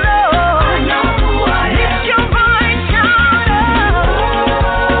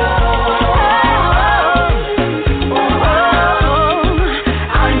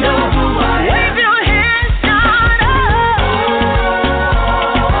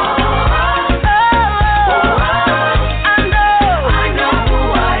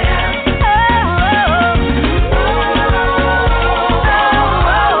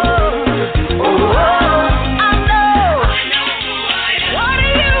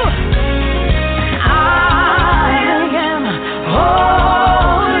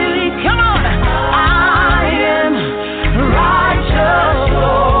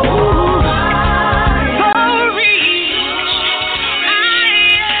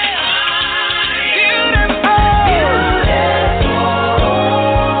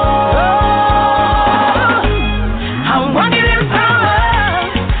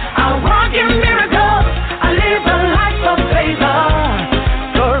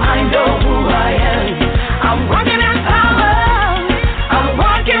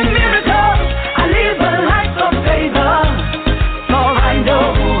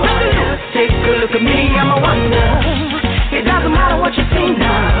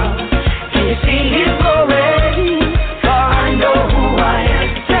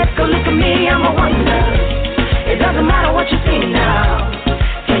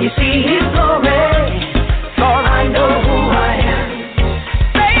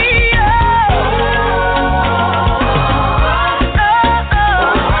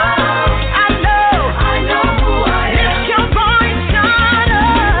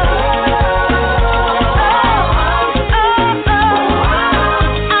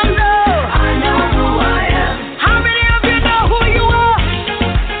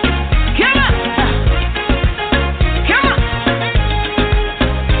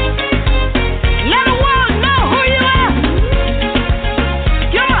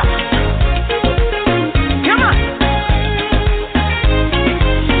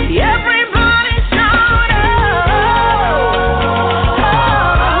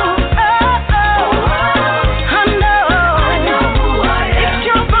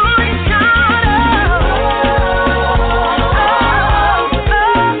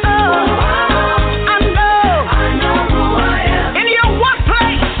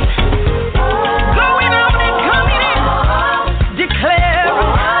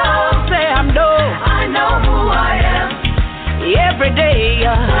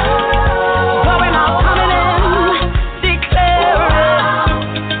 day.